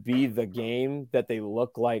going to be the game that they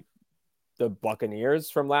look like the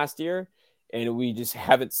Buccaneers from last year, and we just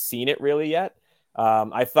haven't seen it really yet.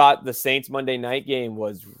 I thought the Saints Monday night game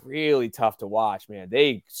was really tough to watch, man.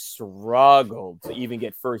 They struggled to even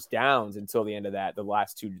get first downs until the end of the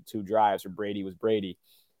last two drives where Brady was Brady.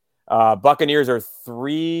 Buccaneers are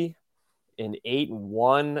 3-8-1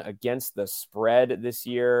 against the spread this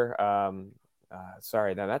year.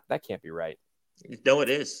 Sorry, that can't be right. No, it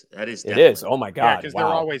is. That is. It is. Oh my God! Because they're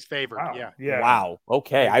always favored. Wow. Yeah. Wow.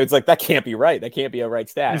 Okay. I was like, that can't be right. That can't be a right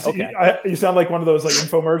stat. You sound like one of those like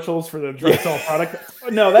infomercials for the Drexel product.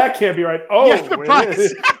 No, that can't be right. Oh, the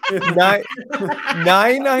price. That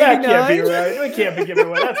can't be right. That can't be given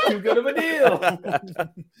away. That's too good of a deal. I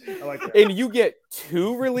like that. And you get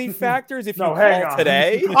 2 relief factors if you hang call on.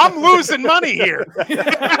 today. I'm losing money here.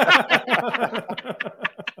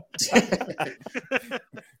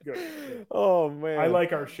 Good. Oh man, I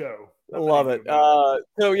like our show. Love it.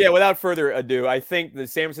 So yeah, without further ado, I think the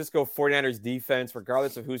San Francisco 49ers defense,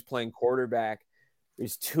 regardless of who's playing quarterback,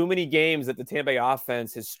 there's too many games that the Tampa Bay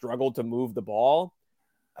offense has struggled to move the ball.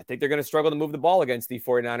 I think they're going to struggle to move the ball against the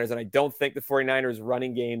 49ers, and I don't think the 49ers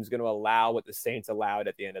running game is going to allow what the Saints allowed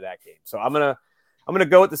at the end of that game. So I'm going to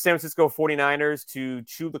go with the San Francisco 49ers to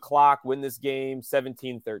chew the clock, win this game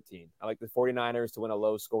 17-13. I like the 49ers to win a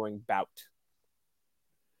low-scoring bout.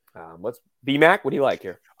 Let's B-Mac, what do you like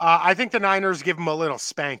here? I think the Niners give them a little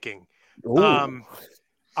spanking.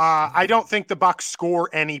 I don't think the Bucs score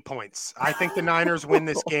any points. I think the Niners win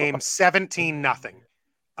this game 17-0.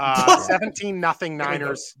 17-0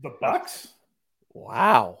 Niners. The Bucs?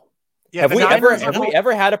 Wow. Yeah, have we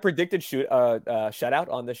ever had a predicted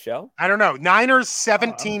shutout on this show? I don't know. Niners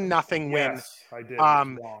 17-0 win. Yes, I did.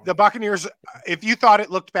 The Buccaneers, if you thought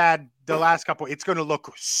it looked bad the last couple, it's going to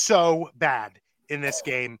look so bad in this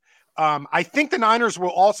game. I think the Niners will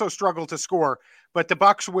also struggle to score, but the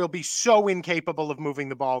Bucs will be so incapable of moving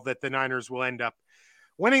the ball that the Niners will end up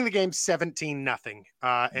winning the game 17-0.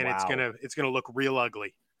 And it's gonna look real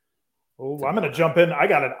ugly. Oh, I'm gonna jump in. I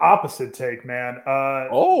got an opposite take, man.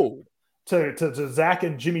 To Zach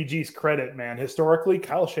and Jimmy G's credit, man. Historically,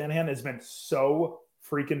 Kyle Shanahan has been so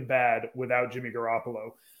freaking bad without Jimmy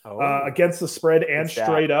Garoppolo. Against the spread and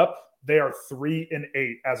straight up, they are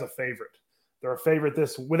 3-8 as a favorite. They're a favorite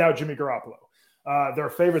without Jimmy Garoppolo. They're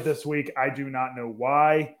a favorite this week. I do not know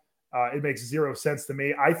why. It makes zero sense to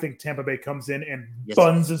me. I think Tampa Bay comes in and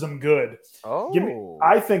bunzes them good.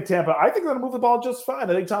 I think they're going to move the ball just fine.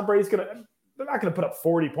 I think Tom Brady's they're not going to put up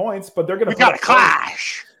 40 points, but they're going to got a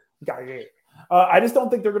clash. I just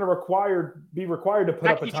don't think they're going to be required to put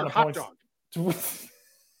up a ton of points.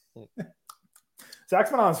 Zach's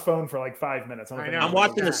been on his phone for like 5 minutes. I'm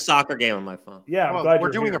watching a soccer game on my phone. Yeah, I'm glad we're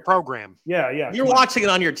doing a program. Yeah. You're watching it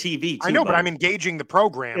on your TV, too. I know, but I'm engaging the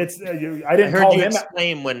program. I heard you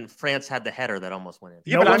explain when France had the header that almost went in.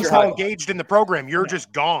 Yeah, but I'm so engaged in the program. You're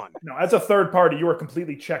just gone. No, as a third party, you are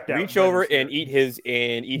completely checked out. Reach over and eat his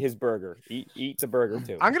burger. Eat the burger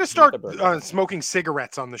too. I'm going to start smoking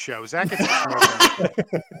cigarettes on the show. Zach gets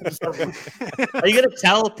to smoke. Are you going to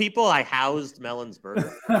tell people I housed Melon's Burger?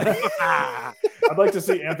 I'd like to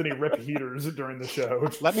see Anthony rip heaters during the show.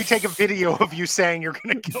 Let me take a video of you saying you're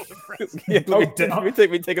going to kill the president. Let me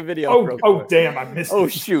take a video. Oh, damn, I missed it. Oh,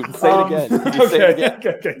 shoot. Say it again.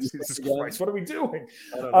 Okay. Jesus Christ, what are we doing?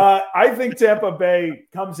 I think Tampa Bay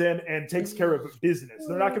comes in and takes care of business.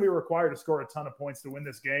 They're not going to be required to score a ton of points to win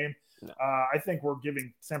this game. No. I think we're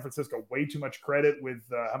giving San Francisco way too much credit with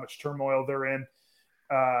how much turmoil they're in.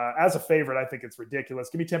 As a favorite, I think it's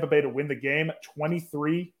ridiculous. Give me Tampa Bay to win the game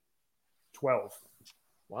 23-12.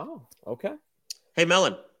 Wow. Okay. Hey,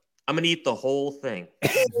 Melon, I'm going to eat the whole thing.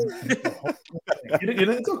 It's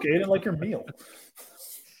okay. I didn't like your meal.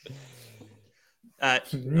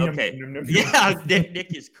 Okay. Yeah,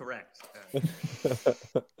 Nick is correct.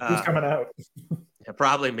 Who's coming out?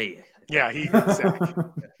 Probably me. Yeah, Zach.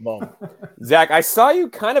 Zach, I saw you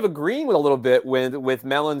kind of agreeing with a little bit with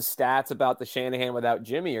Melon's stats about the Shanahan without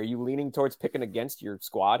Jimmy. Are you leaning towards picking against your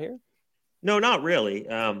squad here? No, not really.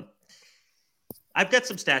 I've got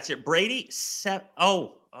some stats here. Brady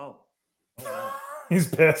wow. He's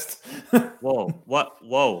pissed. Whoa! What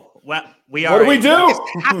we are? What do we do?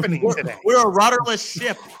 What's happening today? We're a rudderless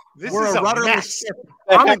ship. We're a rudderless ship.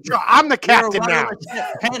 I'm the captain now.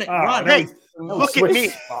 Panic! Run! Hey, look at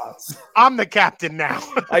me. I'm the captain now.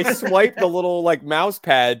 I swiped the little mouse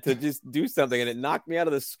pad to just do something, and it knocked me out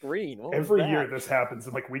of the screen. Every year this happens.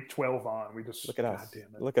 In week 12 on, we just look at us.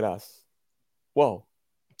 Damn it. Look at us. Whoa.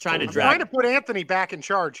 Trying to put Anthony back in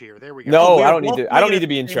charge here. There we go. No, I don't need to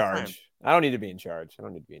be in charge. I don't need to be in charge.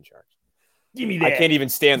 Give me that. I can't even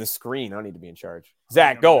stay on the screen. I don't need to be in charge.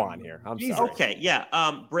 Zach, go on here. I'm sorry. Okay, yeah.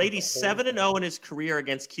 Brady's 7-0 in his career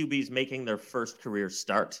against QBs making their first career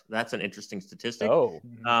start. That's an interesting statistic.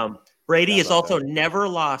 Brady has also never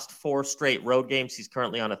lost 4 straight road games. He's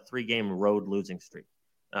currently on a 3-game road losing streak.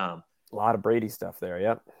 A lot of Brady stuff there.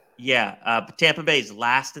 Yep. Yeah, but Tampa Bay is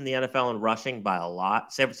last in the NFL in rushing by a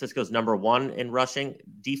lot. San Francisco's number 1 in rushing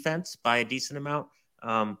defense by a decent amount.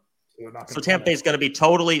 So Tampa Bay's going to be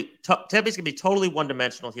totally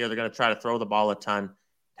one-dimensional here. They're going to try to throw the ball a ton.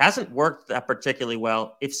 Hasn't worked that particularly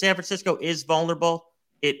well. If San Francisco is vulnerable,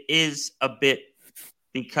 it is a bit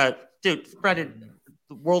because, dude, the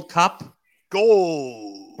World Cup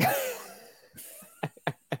goal.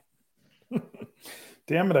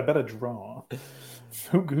 Damn it, I bet a draw.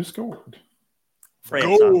 Who scored?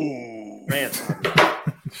 France. Go. France.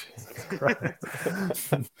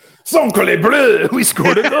 Sans les bleus, we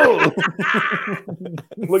scored a goal.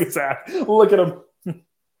 Look at that. Look at him.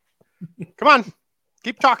 Come on.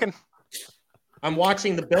 Keep talking. I'm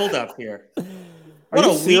watching the build-up here. Are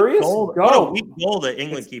you serious? What a weak goal the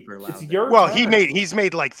England keeper allowed. It's your Well, turn. he's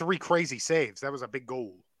made like 3 crazy saves. That was a big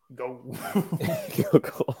goal. Go.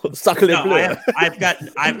 Suck les No, bleus. I've got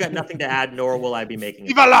nothing to add, nor will I be making it.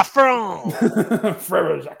 Viva la France!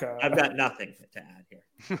 Frère Jacques. I've got nothing to add here.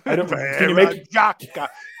 I don't, can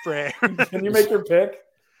you make your pick?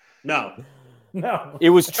 No, No. It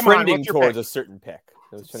was Come on, trending what's your towards pick? a certain pick.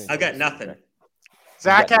 I've got nothing.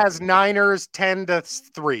 Zach has Niners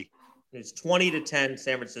 10-3. It's 20-10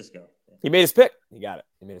 San Francisco. He made his pick. He got it.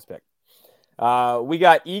 He made his pick. We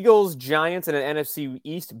got Eagles, Giants in an NFC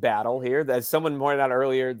East battle here. As someone pointed out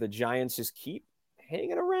earlier, the Giants just keep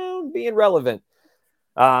hanging around, being relevant.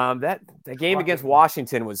 That game against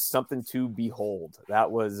Washington was something to behold.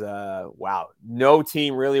 That was wow. No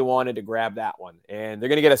team really wanted to grab that one, and they're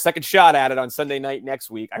going to get a second shot at it on Sunday night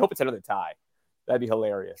next week. I hope it's another tie. That'd be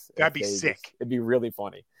hilarious. That'd be sick. It'd be really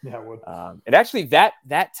funny. Yeah, it would. And actually, that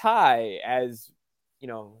tie, as you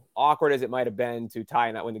know, awkward as it might have been to tie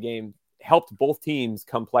and not win the game, helped both teams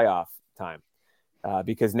come playoff time.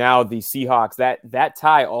 Because now the Seahawks, that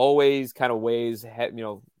tie always kind of weighs,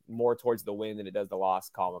 more towards the win than it does the loss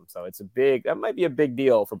column. So that might be a big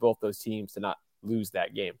deal for both those teams to not lose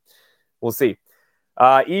that game. We'll see.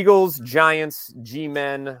 Eagles, Giants,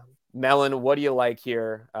 G-Men, Mellon, what do you like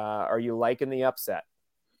here? Are you liking the upset?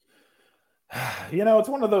 It's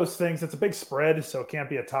one of those things. It's a big spread, so it can't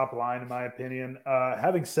be a top line, in my opinion.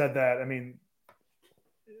 Having said that, I mean,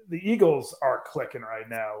 the Eagles are clicking right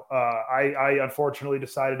now. I unfortunately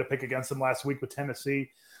decided to pick against them last week with Tennessee.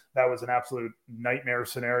 That was an absolute nightmare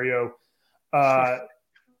scenario. The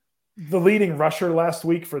leading rusher last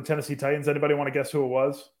week for Tennessee Titans, anybody want to guess who it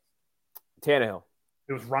was? Tannehill.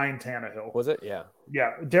 It was Ryan Tannehill. Was it? Yeah.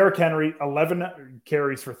 Yeah. Derrick Henry, 11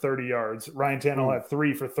 carries for 30 yards. Ryan Tannehill had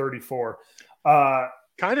 3 for 34.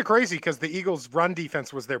 Kind of crazy because the Eagles' run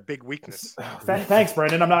defense was their big weakness. Thanks,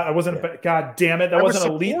 Brendan. I wasn't. Yeah. God damn it! That wasn't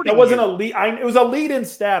a lead. supporting That wasn't you. a lead. It was a lead in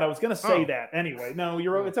stat. I was going to say Oh. that anyway. No,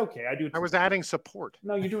 it's okay. I do. It I was adding support.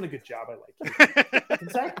 No, you're doing a good job. I like you.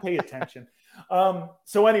 Zach, pay attention.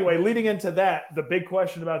 So anyway, leading into that, the big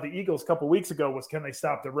question about the Eagles a couple weeks ago was, can they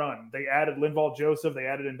stop the run? They added Linval Joseph. They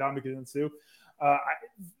added Ndamukong Suh.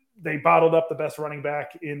 They bottled up the best running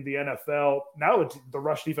back in the NFL. Now the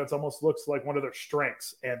rush defense almost looks like one of their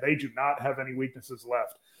strengths, and they do not have any weaknesses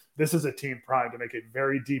left. This is a team primed to make a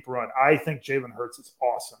very deep run. I think Jalen Hurts is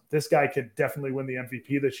awesome. This guy could definitely win the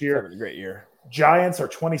MVP this year. Having a great year. Giants are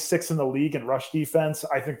 26th in the league in rush defense.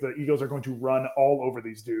 I think the Eagles are going to run all over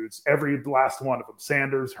these dudes. Every last one of them.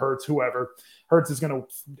 Sanders, Hurts, whoever. Hurts is going to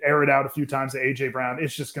air it out a few times to A.J. Brown.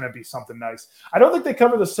 It's just going to be something nice. I don't think they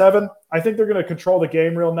cover the 7. I think they're going to control the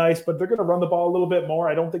game real nice, but they're going to run the ball a little bit more.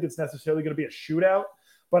 I don't think it's necessarily going to be a shootout,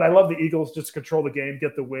 but I love the Eagles just control the game,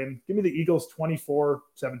 get the win. Give me the Eagles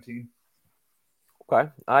 24-17.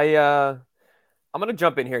 Okay. I'm going to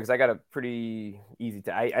jump in here because I got a pretty easy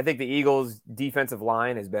I think the Eagles' defensive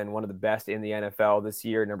line has been one of the best in the NFL this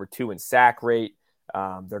year, number 2 in sack rate.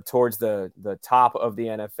 They're towards the top of the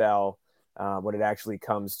NFL when it actually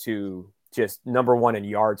comes to just number 1 in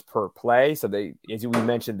yards per play. So they, as we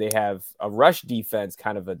mentioned, they have a rush defense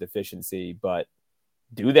kind of a deficiency, but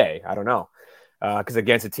do they? I don't know. Because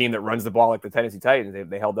against a team that runs the ball like the Tennessee Titans,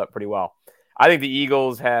 they held up pretty well. I think the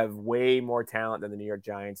Eagles have way more talent than the New York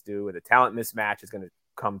Giants do, and the talent mismatch is going to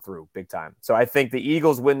come through big time. So I think the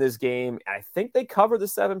Eagles win this game, and I think they cover the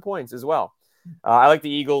 7 points as well. I like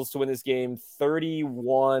the Eagles to win this game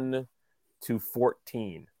 31-14. Is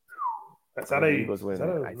that a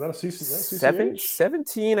CCH?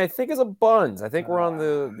 17, I think, is a buns. I think we're on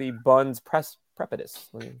the buns precipice.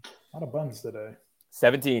 A lot of buns today.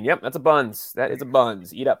 17. Yep, that's a buns. That is a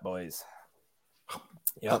buns. Eat up, boys.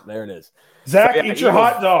 Yep, there it is. Zach, So, yeah, eat your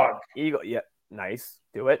Eagles- hot dog. Eagle, yeah, nice.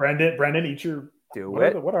 Do it. Brendan, eat your. Do what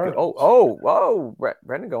it. What are those? Oh,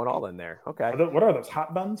 Brendan going all in there. Okay. What are those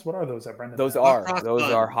hot buns? What are those that Brendan? Those has? are cross those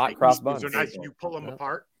buns. are hot cross Those buns. are nice. You pull them Yeah.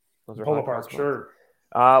 apart. Those are Pull hot apart, cross sure.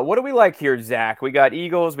 buns. What do we like here, Zach? We got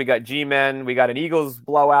Eagles, we got G-Men, we got an Eagles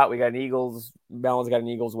blowout, we got an Eagles. Mellon's got an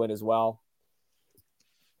Eagles win as well.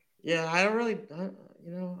 Yeah, I don't really.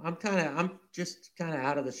 I'm just kind of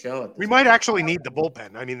out of the show. At this We point. might actually need the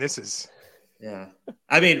bullpen. I mean, this is. Yeah,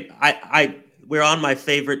 I mean, we're on my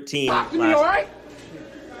favorite team. Talk to me, all right?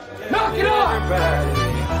 Knock it off!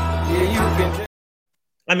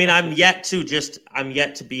 I mean, I'm yet to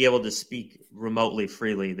be able to speak remotely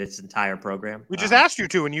freely this entire program. We just asked you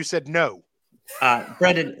to, and you said no.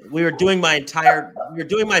 Brendan, we were doing my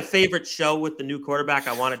favorite show with the new quarterback.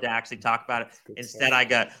 I wanted to actually talk about it. Instead, I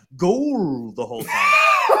got goal the whole time.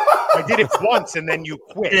 I did it once, and then you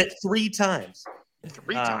quit. Did it 3 times.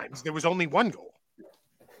 3 times. There was only 1 goal.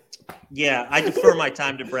 Yeah, I defer my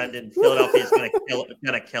time to Brendan. Philadelphia's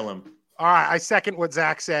gonna kill him. All right, I second what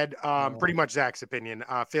Zach said. Pretty much Zach's opinion.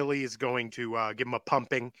 Philly is going to give him a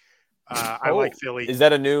pumping. I like Philly. Is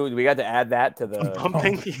that a new? We got to add that to the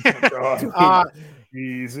pumping.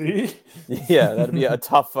 Easy. Yeah, that'd be a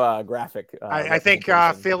tough graphic. I think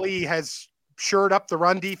Philly has shored up the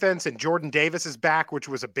run defense, and Jordan Davis is back, which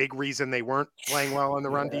was a big reason they weren't playing well on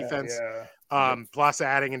the run defense. Yeah. Plus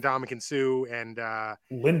adding Ndamukong Suh and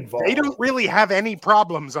Linval. They don't really have any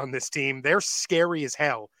problems on this team. They're scary as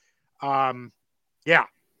hell. Yeah,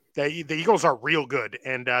 the Eagles are real good,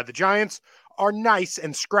 and the Giants are nice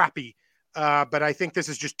and scrappy. But I think this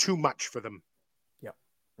is just too much for them. Yeah.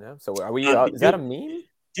 So are we? Is that a meme?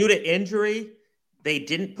 Due to injury, they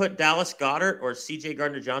didn't put Dallas Goedert or C.J.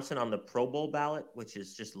 Gardner-Johnson on the Pro Bowl ballot, which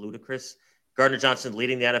is just ludicrous. Gardner-Johnson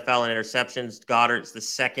leading the NFL in interceptions. Goddard's the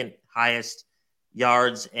second highest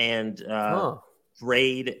yards and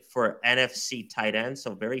grade for NFC tight end.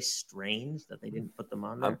 So very strange that they didn't put them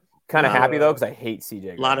on there. Kind of happy though, because I hate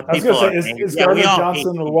CJ. A lot of people is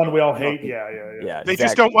Gardner-Johnson the one we all hate? Yeah. They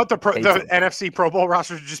just don't want the NFC Pro Bowl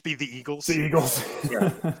roster to just be the Eagles. The Eagles.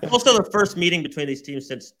 Yeah. Also, the first meeting between these teams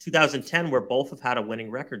since 2010, where both have had a winning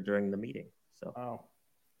record during the meeting. So,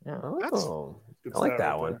 I like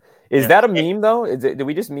that one. Is that a meme though? Did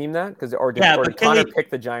we just meme that? Or did Connor pick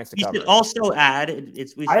the Giants to cover? You should also add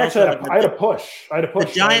I had a push.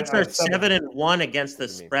 The Giants are 7-1 against the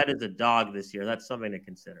spread as a dog this year. That's something to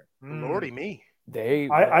consider. Lordy me. I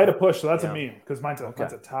had a push, so that's a meme because mine's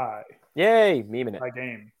a tie. Yay, memeing it. My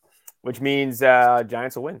game. Which means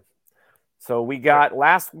Giants will win. So we got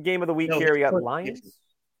last game of the week here. We got Lions,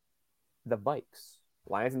 the Vikes.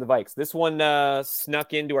 Lions and the Vikes. This one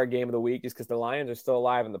snuck into our game of the week just because the Lions are still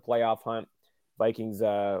alive in the playoff hunt. Vikings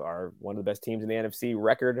are one of the best teams in the NFC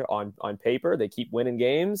record on paper. They keep winning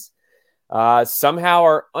games. Somehow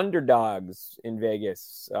are underdogs in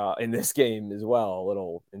Vegas in this game as well. A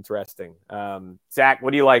little interesting. Zach,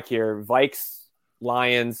 what do you like here? Vikes,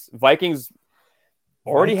 Lions. Vikings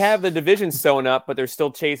already have the division sewn up, but they're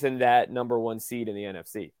still chasing that number 1 seed in the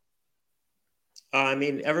NFC. I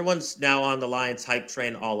mean, everyone's now on the Lions hype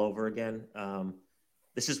train all over again.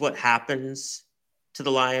 This is what happens to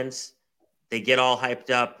the Lions. They get all hyped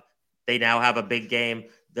up. They now have a big game.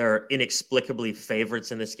 They're inexplicably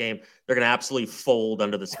favorites in this game. They're going to absolutely fold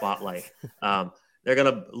under the spotlight. They're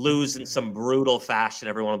going to lose in some brutal fashion.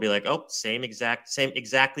 Everyone will be like, oh,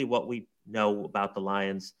 exactly what we know about the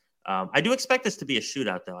Lions. I do expect this to be a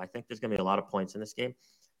shootout, though. I think there's going to be a lot of points in this game.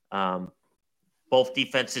 Both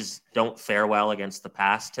defenses don't fare well against the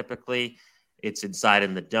pass typically. It's inside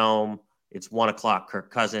in the dome. It's 1:00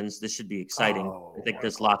 Kirk Cousins. This should be exciting. I think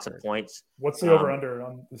there's lots of points. What's the over-under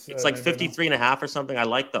on this? It's like 53.5 or something. I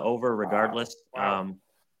like the over regardless. Wow.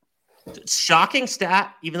 Shocking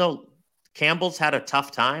stat, even though Campbell's had a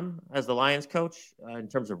tough time as the Lions coach in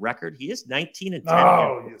terms of record. He is 19-10 against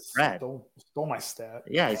the spread. Stole my stat.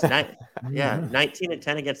 Yeah, he's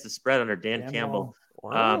 19-10 against the spread under Dan Campbell.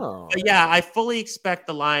 Wow. But yeah, I fully expect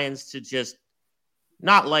the Lions to just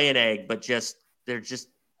not lay an egg, but they're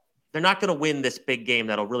not going to win this big game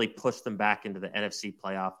that'll really push them back into the NFC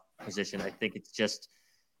playoff position. I think it's just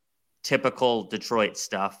typical Detroit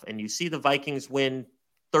stuff. And you see the Vikings win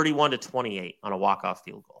 31-28 on a walk-off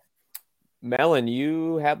field goal. Mellon,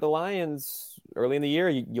 you have the Lions early in the year.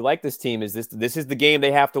 You like this team. This is the game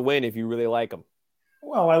they have to win if you really like them?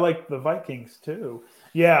 Well, I like the Vikings too.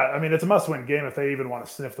 Yeah, I mean, it's a must-win game if they even want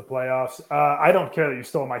to sniff the playoffs. I don't care that you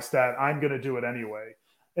stole my stat. I'm going to do it anyway.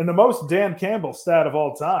 In the most Dan Campbell stat of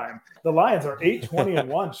all time, the Lions are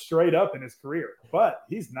 8-20-1 straight up in his career, but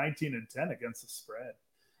he's 19-10 against the spread.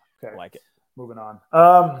 Okay, I like it. Moving on.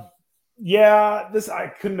 I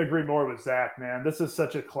couldn't agree more with Zach, man. This is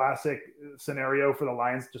such a classic scenario for the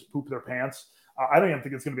Lions to just poop their pants. I don't even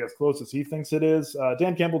think it's going to be as close as he thinks it is.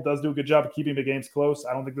 Dan Campbell does do a good job of keeping the games close.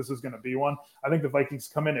 I don't think this is going to be one. I think the Vikings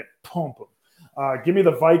come in and pump them. Give me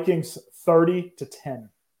the Vikings 30-10.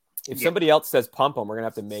 If somebody else says pump them, we're going to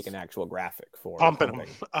have to make an actual graphic for pumping them.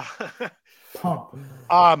 Pump.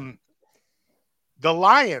 The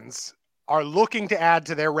Lions are looking to add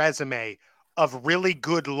to their resume of really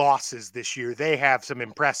good losses this year. They have some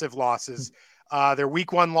impressive losses. Their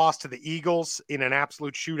week 1 loss to the Eagles in an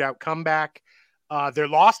absolute shootout comeback. Their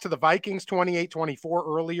loss to the Vikings 28-24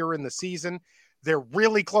 earlier in the season. Their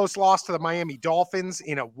really close loss to the Miami Dolphins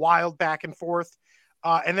in a wild back and forth.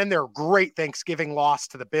 And then their great Thanksgiving loss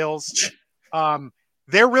to the Bills.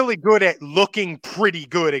 They're really good at looking pretty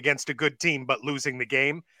good against a good team, but losing the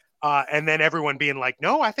game. And then everyone being like,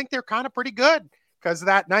 no, I think they're kind of pretty good because of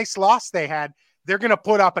that nice loss they had. They're going to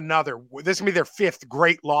put up another. This is going to be their 5th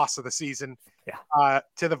great loss of the season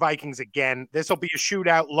to the Vikings again. This will be a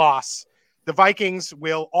shootout loss. The Vikings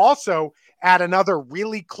will also add another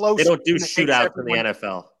really close. They don't do shootouts in the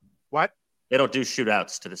NFL. What? They don't do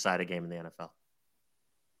shootouts to decide a game in the NFL.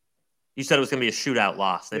 You said it was going to be a shootout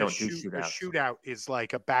loss. They don't do shootouts. A shootout is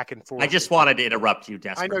like a back and forth. I just wanted to interrupt you,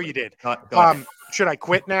 desperately. I know you did. Go ahead. Should I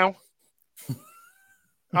quit now?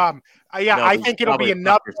 I think it'll be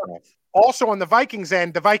another. Also on the Vikings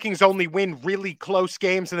end, the Vikings only win really close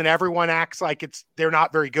games, and then everyone acts like they're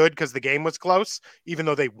not very good because the game was close, even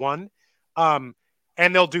though they won. And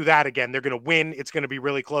they'll do that again. They're going to win. It's going to be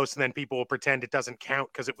really close, and then people will pretend it doesn't count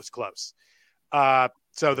because it was close.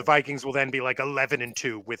 So the Vikings will then be like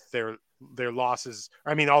 11-2 with their losses.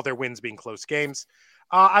 I mean, all their wins being close games.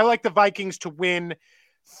 I like the Vikings to win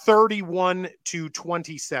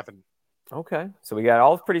 31-27. Okay, so we got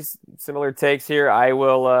all pretty similar takes here. I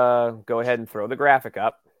will go ahead and throw the graphic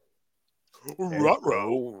up.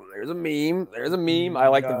 There's a meme. I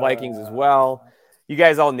like the Vikings as well. You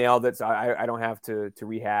guys all nailed it, so I don't have to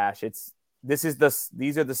rehash. These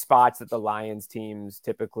are the spots that the Lions teams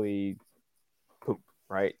typically poop,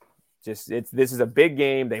 right? This is a big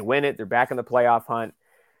game. They win it. They're back in the playoff hunt.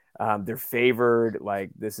 They're favored.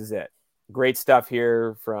 Like, this is it. Great stuff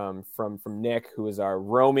here from Nick, who is our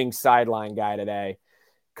roaming sideline guy today.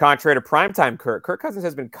 Contrary to primetime Kirk Cousins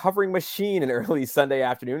has been covering machine in early Sunday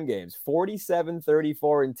afternoon games.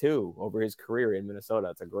 47-34-2 over his career in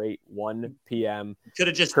Minnesota. It's a great 1 p.m. Could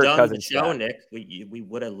have just Kirk done Cousins the show, stat. Nick. We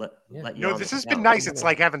would have let you. No, this has been nice. It's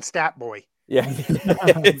like having Stat Boy. Yeah,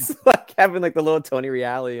 it's like having like the little Tony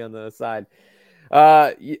Reale on the side.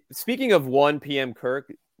 Speaking of 1 p.m.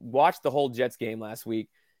 Kirk, watched the whole Jets game last week.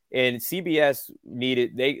 And CBS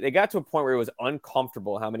they got to a point where it was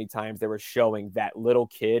uncomfortable how many times they were showing that little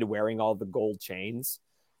kid wearing all the gold chains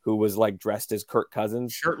who was like dressed as Kirk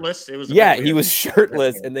Cousins. Shirtless. It was he was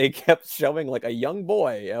shirtless and they kept showing like a young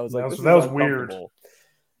boy. I was like, that was weird.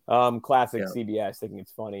 Classic CBS thinking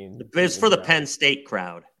it's funny. And it's for the Penn State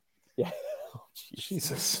crowd. Yeah. Oh,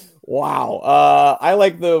 Jesus. Wow. I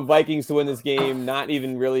like the Vikings to win this game. Not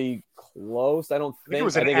even really close. I don't think. It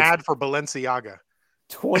was an ad for Balenciaga.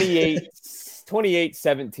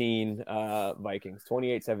 28-17 Vikings,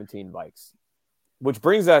 28-17 Vikes, which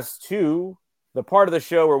brings us to the part of the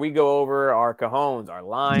show where we go over our cajones, our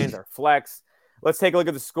lines, our flex. Let's take a look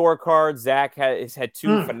at the scorecard. Zach has had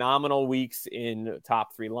 2 phenomenal weeks in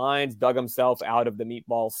top 3 lines, dug himself out of the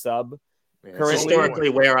meatball sub. It's historically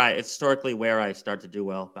where I start to do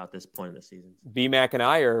well about this point of the season. BMAC and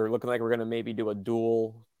I are looking like we're going to maybe do a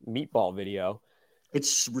dual meatball video.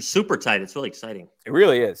 It's super tight. It's really exciting. It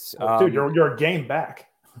really is. Dude, you're a game back.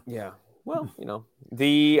 Yeah. Well,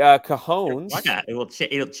 the cajones. Yeah,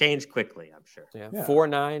 it'll change quickly, I'm sure. Yeah.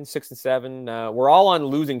 4-9, 6-7. We're all on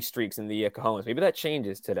losing streaks in the cajones. Maybe that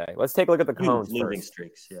changes today. Let's take a look at the cajones losing first.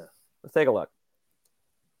 Streaks, yeah. Let's take a look.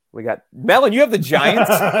 We got Melon. You have the Giants.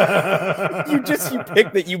 you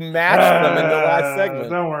picked that. You matched them in the last segment.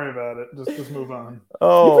 Don't worry about it. Just move on.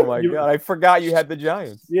 Oh my God! I forgot you had the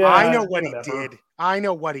Giants. Yeah, I know what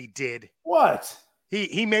he did. What?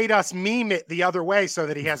 He made us meme it the other way so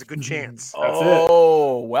that he has a good chance.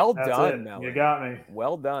 Well done, Melon. You got me.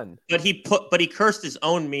 Well done. But he cursed his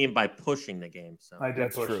own meme by pushing the game. So I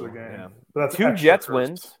did push the game. Yeah. That's 2 Jets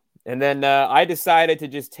wins, and then I decided to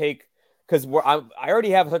just take. Because I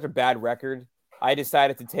already have such a bad record, I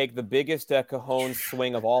decided to take the biggest cajon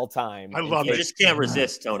swing of all time. I love you it. just can't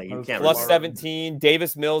resist, Tony. You can't plus resist. 17.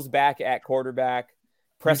 Davis Mills back at quarterback.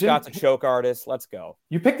 Prescott's a choke artist. Let's go.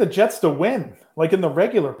 You picked the Jets to win, like in the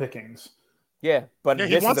regular pickings. Yeah, but he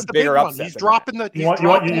this wants is a the bigger big one. upset. He's dropping the.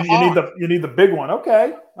 You need the big one.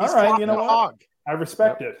 Okay, all right. You know what? Hog. I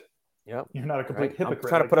respect it. Yep. You're not a complete hypocrite. I'm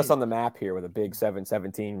trying to put us on the map here with a big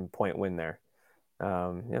 17 point win there.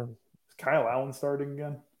 Yeah. Kyle Allen starting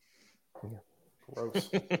again? Yeah.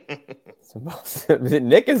 Gross.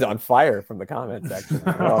 Nick is on fire from the comment section.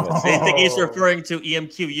 I think he's referring to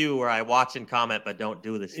EMQU, where I watch and comment but don't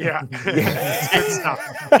do the show. Yeah.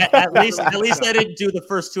 at least I didn't do the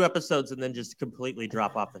first 2 episodes and then just completely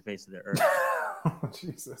drop off the face of the earth.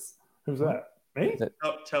 Jesus. Who's that? Me?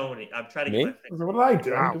 Oh, Tony. I'm trying to Me? get my What did I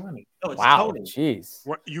do? I Wow. didn't do anything. No, it's Wow, Tony. jeez.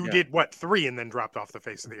 What you Yeah. did? What 3 and then dropped off the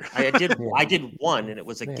face of the earth? I did one, and it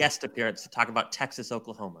was a Man. guest appearance to talk about Texas,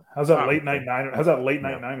 Oklahoma. How's that Oh. late night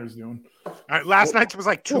Niners doing? Last night's was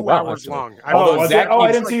like 2 wow, hours actually. long. Although was Zach it? I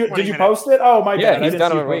keeps- didn't see you. like Did you 20 post it? Oh, my Yeah, bad. he's I didn't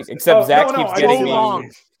done see it you every week, post it. except Oh, Zach no, keeps I getting didn't me- see it.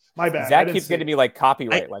 long. My bad. Zach didn't keeps see getting it. me like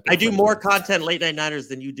copyright. I do more content late night Niners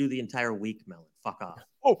than you do the entire week, Melon. Fuck off.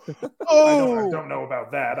 I don't know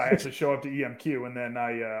about that. I actually show up to EMQ, and then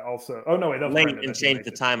I also. Oh no, wait, that's Late Brendan. and That's change the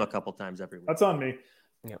amazing. time a couple times every week. That's on me.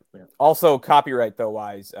 Also, copyright though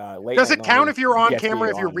wise. Late Does night it count Niners if you're on gets me camera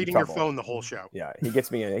if you're in reading your trouble. phone the whole show? Yeah, he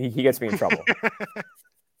gets me in. He gets me in trouble.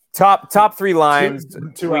 Top 3 lines.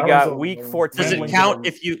 Two we hours got of- week 14. Does it Rambling count on-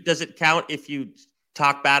 if you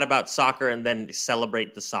talk bad about soccer and then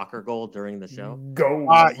celebrate the soccer goal during the show? Go.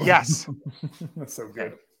 Yes. That's so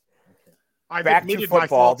good. I've Back to admitted my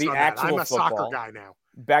football, faults the on that. I'm actual a soccer football. guy now.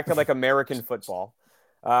 Back to like American football.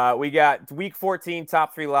 We got week 14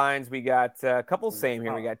 top 3 lines. We got a couple same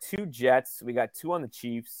here. We got 2 Jets. We got 2 on the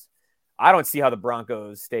Chiefs. I don't see how the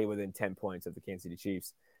Broncos stay within 10 points of the Kansas City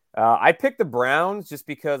Chiefs. I picked the Browns just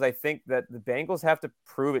because I think that the Bengals have to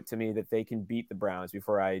prove it to me that they can beat the Browns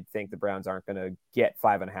before I think the Browns aren't going to get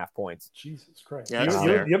 5.5 points. Jesus Christ. Yeah, you, that's you-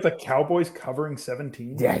 fair. you have the Cowboys covering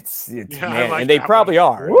 17? Yeah, it's I man, like and they that probably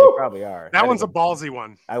one. are. Woo! They probably are. That is one's a ballsy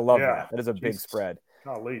one. I love Yeah. that. That is a big Jesus. spread.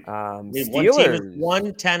 Golly. I mean, one team Steelers. is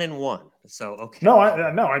 1-10-1. So okay. No,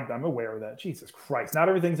 I'm aware of that. Jesus Christ. Not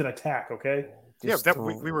everything's an attack, okay? Yeah, Just that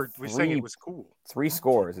we were saying three- it was cool. 3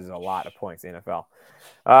 scores is a lot of points in the NFL.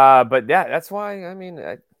 But yeah, that's why, I mean,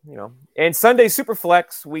 and Sunday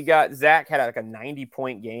Superflex, we got Zach had like a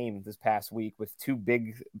 90-point game this past week with 2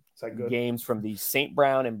 big Is that good? games from the St.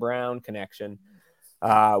 Brown and Brown connection.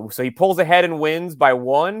 So he pulls ahead and wins by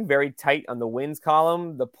 1, very tight on the wins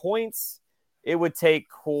column. The points, it would take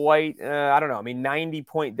quite, I don't know. I mean,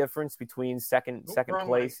 90-point difference between second wrong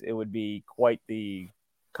place. It would be quite the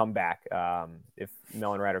comeback if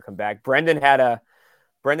Mel and Ryder come back. Brendan had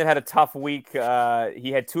a tough week. He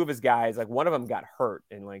had 2 of his guys, like one of them got hurt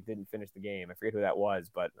and like didn't finish the game. I forget who that was,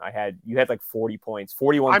 but you had like 40 points,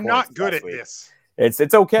 41 I'm points not good last at week. this.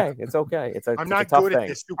 It's okay. It's okay. It's I'm not a tough good thing. at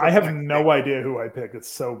this. I have Superflex no thing. idea who I picked. It's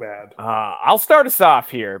so bad. I'll start us off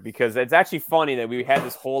here because it's actually funny that we had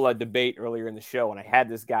this whole debate earlier in the show, and I had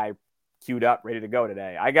this guy queued up, ready to go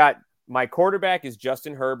today. I got my quarterback is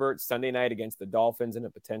Justin Herbert Sunday night against the Dolphins in a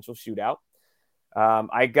potential shootout.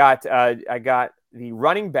 I got the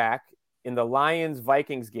running back in the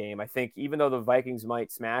Lions-Vikings game. I think even though the Vikings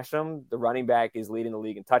might smash them, the running back is leading the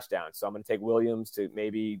league in touchdowns. So I'm going to take Williams to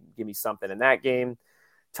maybe give me something in that game.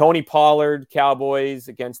 Tony Pollard, Cowboys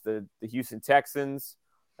against the Houston Texans,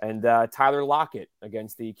 and Tyler Lockett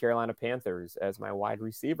against the Carolina Panthers as my wide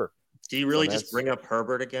receiver. Do you really So just bring up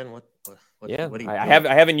Herbert again? What Yeah, do you I do?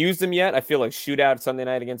 haven't used him yet. I feel like shootout Sunday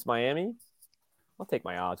night against Miami. I'll take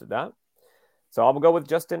my odds with that. So I'm going to go with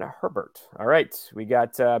Justin Herbert. All right. We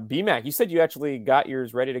got BMAC. You said you actually got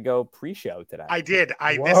yours ready to go pre-show today. I did.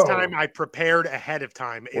 This Whoa. time I prepared ahead of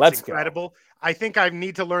time. It's Let's go. incredible. I think I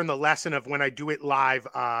need to learn the lesson of when I do it live.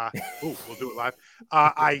 We'll do it live.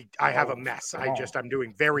 I have a mess. I'm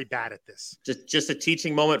doing very bad at this. Just a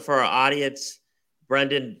teaching moment for our audience.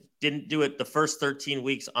 Brendan didn't do it the first 13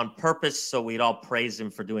 weeks on purpose, so we'd all praise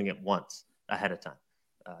him for doing it once ahead of time.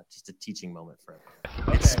 Just a teaching moment for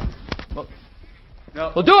everyone.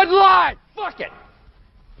 We'll do it live. Fuck it.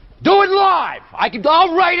 Do it live.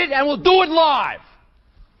 I'll write it and we'll do it live.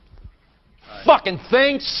 Fucking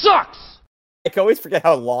thing sucks. I can always forget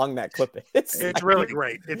how long that clip is. It's really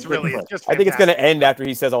great. It's just I think it's going to fantastic. end after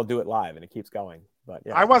he says, I'll do it live, and it keeps going. But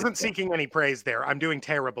yeah, I wasn't seeking any praise there. I'm doing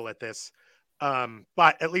terrible at this.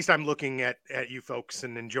 But at least I'm looking at you folks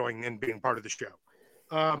and enjoying and being part of the show.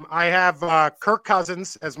 I have Kirk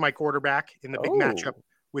Cousins as my quarterback in the big matchup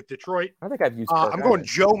with Detroit. I think I've used Kirk I'm going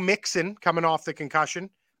Cousins. Joe Mixon coming off the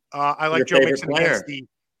concussion. I like Your Joe favorite Mixon player. against the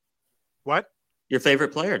what? Your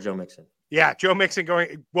favorite player, Joe Mixon. Yeah, Joe Mixon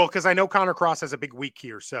going well because I know Connor Cross has a big week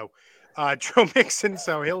here, so Joe Mixon,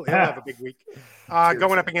 so he'll have a big week.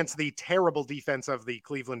 Going up against the terrible defense of the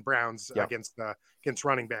Cleveland Browns against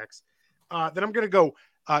running backs. Then I'm going to go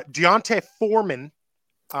Deontay Foreman.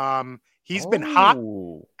 He's been hot.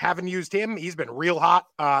 Ooh. Haven't used him. He's been real hot,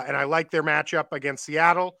 and I like their matchup against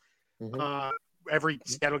Seattle. Mhm. Every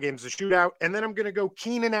Seattle game is a shootout. And then I'm going to go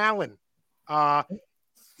Keenan Allen.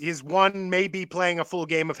 His one may be playing a full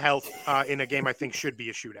game of health in a game I think should be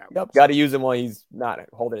a shootout. Yep, got to use him while he's not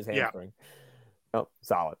holding his hamstring. Oh,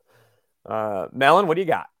 solid. Melon, what do you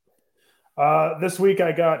got? This week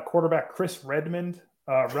I got quarterback Chris Redmond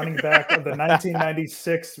running back of the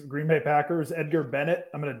 1996 Green Bay Packers, Edgar Bennett.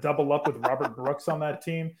 I'm going to double up with Robert Brooks on that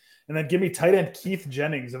team. And then give me tight end Keith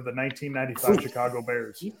Jennings of the 1995 Chicago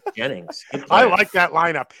Bears. Keith Jennings. I like that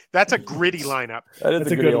lineup. That's a gritty lineup.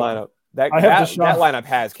 That's a good lineup. That lineup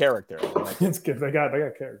has character. It's good. They got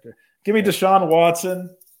character. Give me Deshaun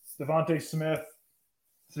Watson, Devontae Smith,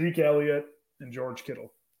 Zeke Elliott, and George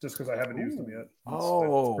Kittle. Just because I haven't used them yet. That's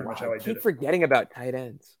pretty much how I did it. Forgetting about tight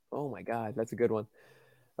ends. Oh my God, that's a good one.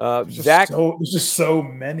 There's just so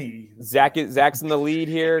many. Zach's in the lead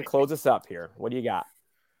here. Close us up here. What do you got?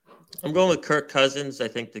 I'm going with Kirk Cousins. I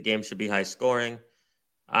think the game should be high scoring.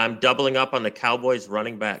 I'm doubling up on the Cowboys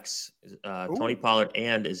running backs, Tony Pollard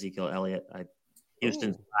and Ezekiel Elliott.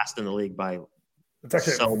 Houston's last in the league by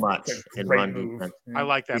so much in run defense. I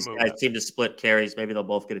like that These move. guys seem to split carries. Maybe they'll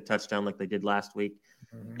both get a touchdown like they did last week.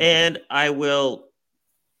 And I will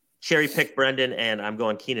cherry pick Brendan, and I'm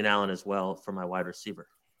going Keenan Allen as well for my wide receiver.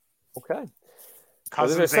 Okay.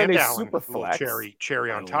 Cousins and Allen. Super flex.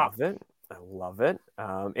 Cherry on top. I love it.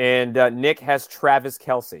 And Nick has Travis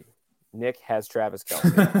Kelce.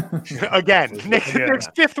 Again, Nick's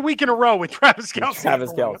fifth week in a row with Travis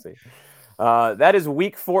Kelce. That is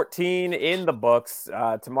week 14 in the books.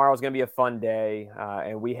 Tomorrow's going to be a fun day.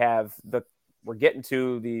 And we're getting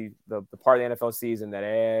to the part of the NFL season that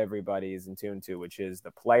everybody is in tune to, which is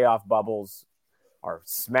the playoff bubbles are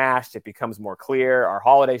smashed. It becomes more clear. Our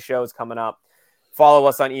holiday show is coming up. Follow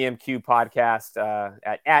us on EMQ Podcast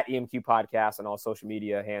at EMQ Podcast on all social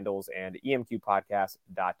media handles and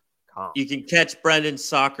emqpodcast.com. You can catch Brendan's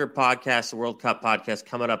soccer podcast, the World Cup podcast,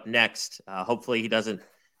 coming up next. Hopefully he doesn't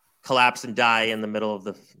collapse and die in the middle of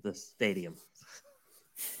the stadium.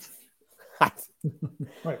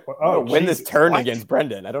 When this turn against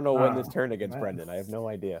Brendan. I don't know when this turn against Brendan. I have no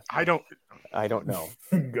idea. I don't know.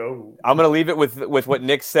 Go. I'm going to leave it with what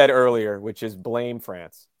Nick said earlier, which is blame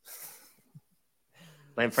France.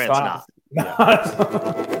 Blame France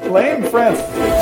not. Blame France.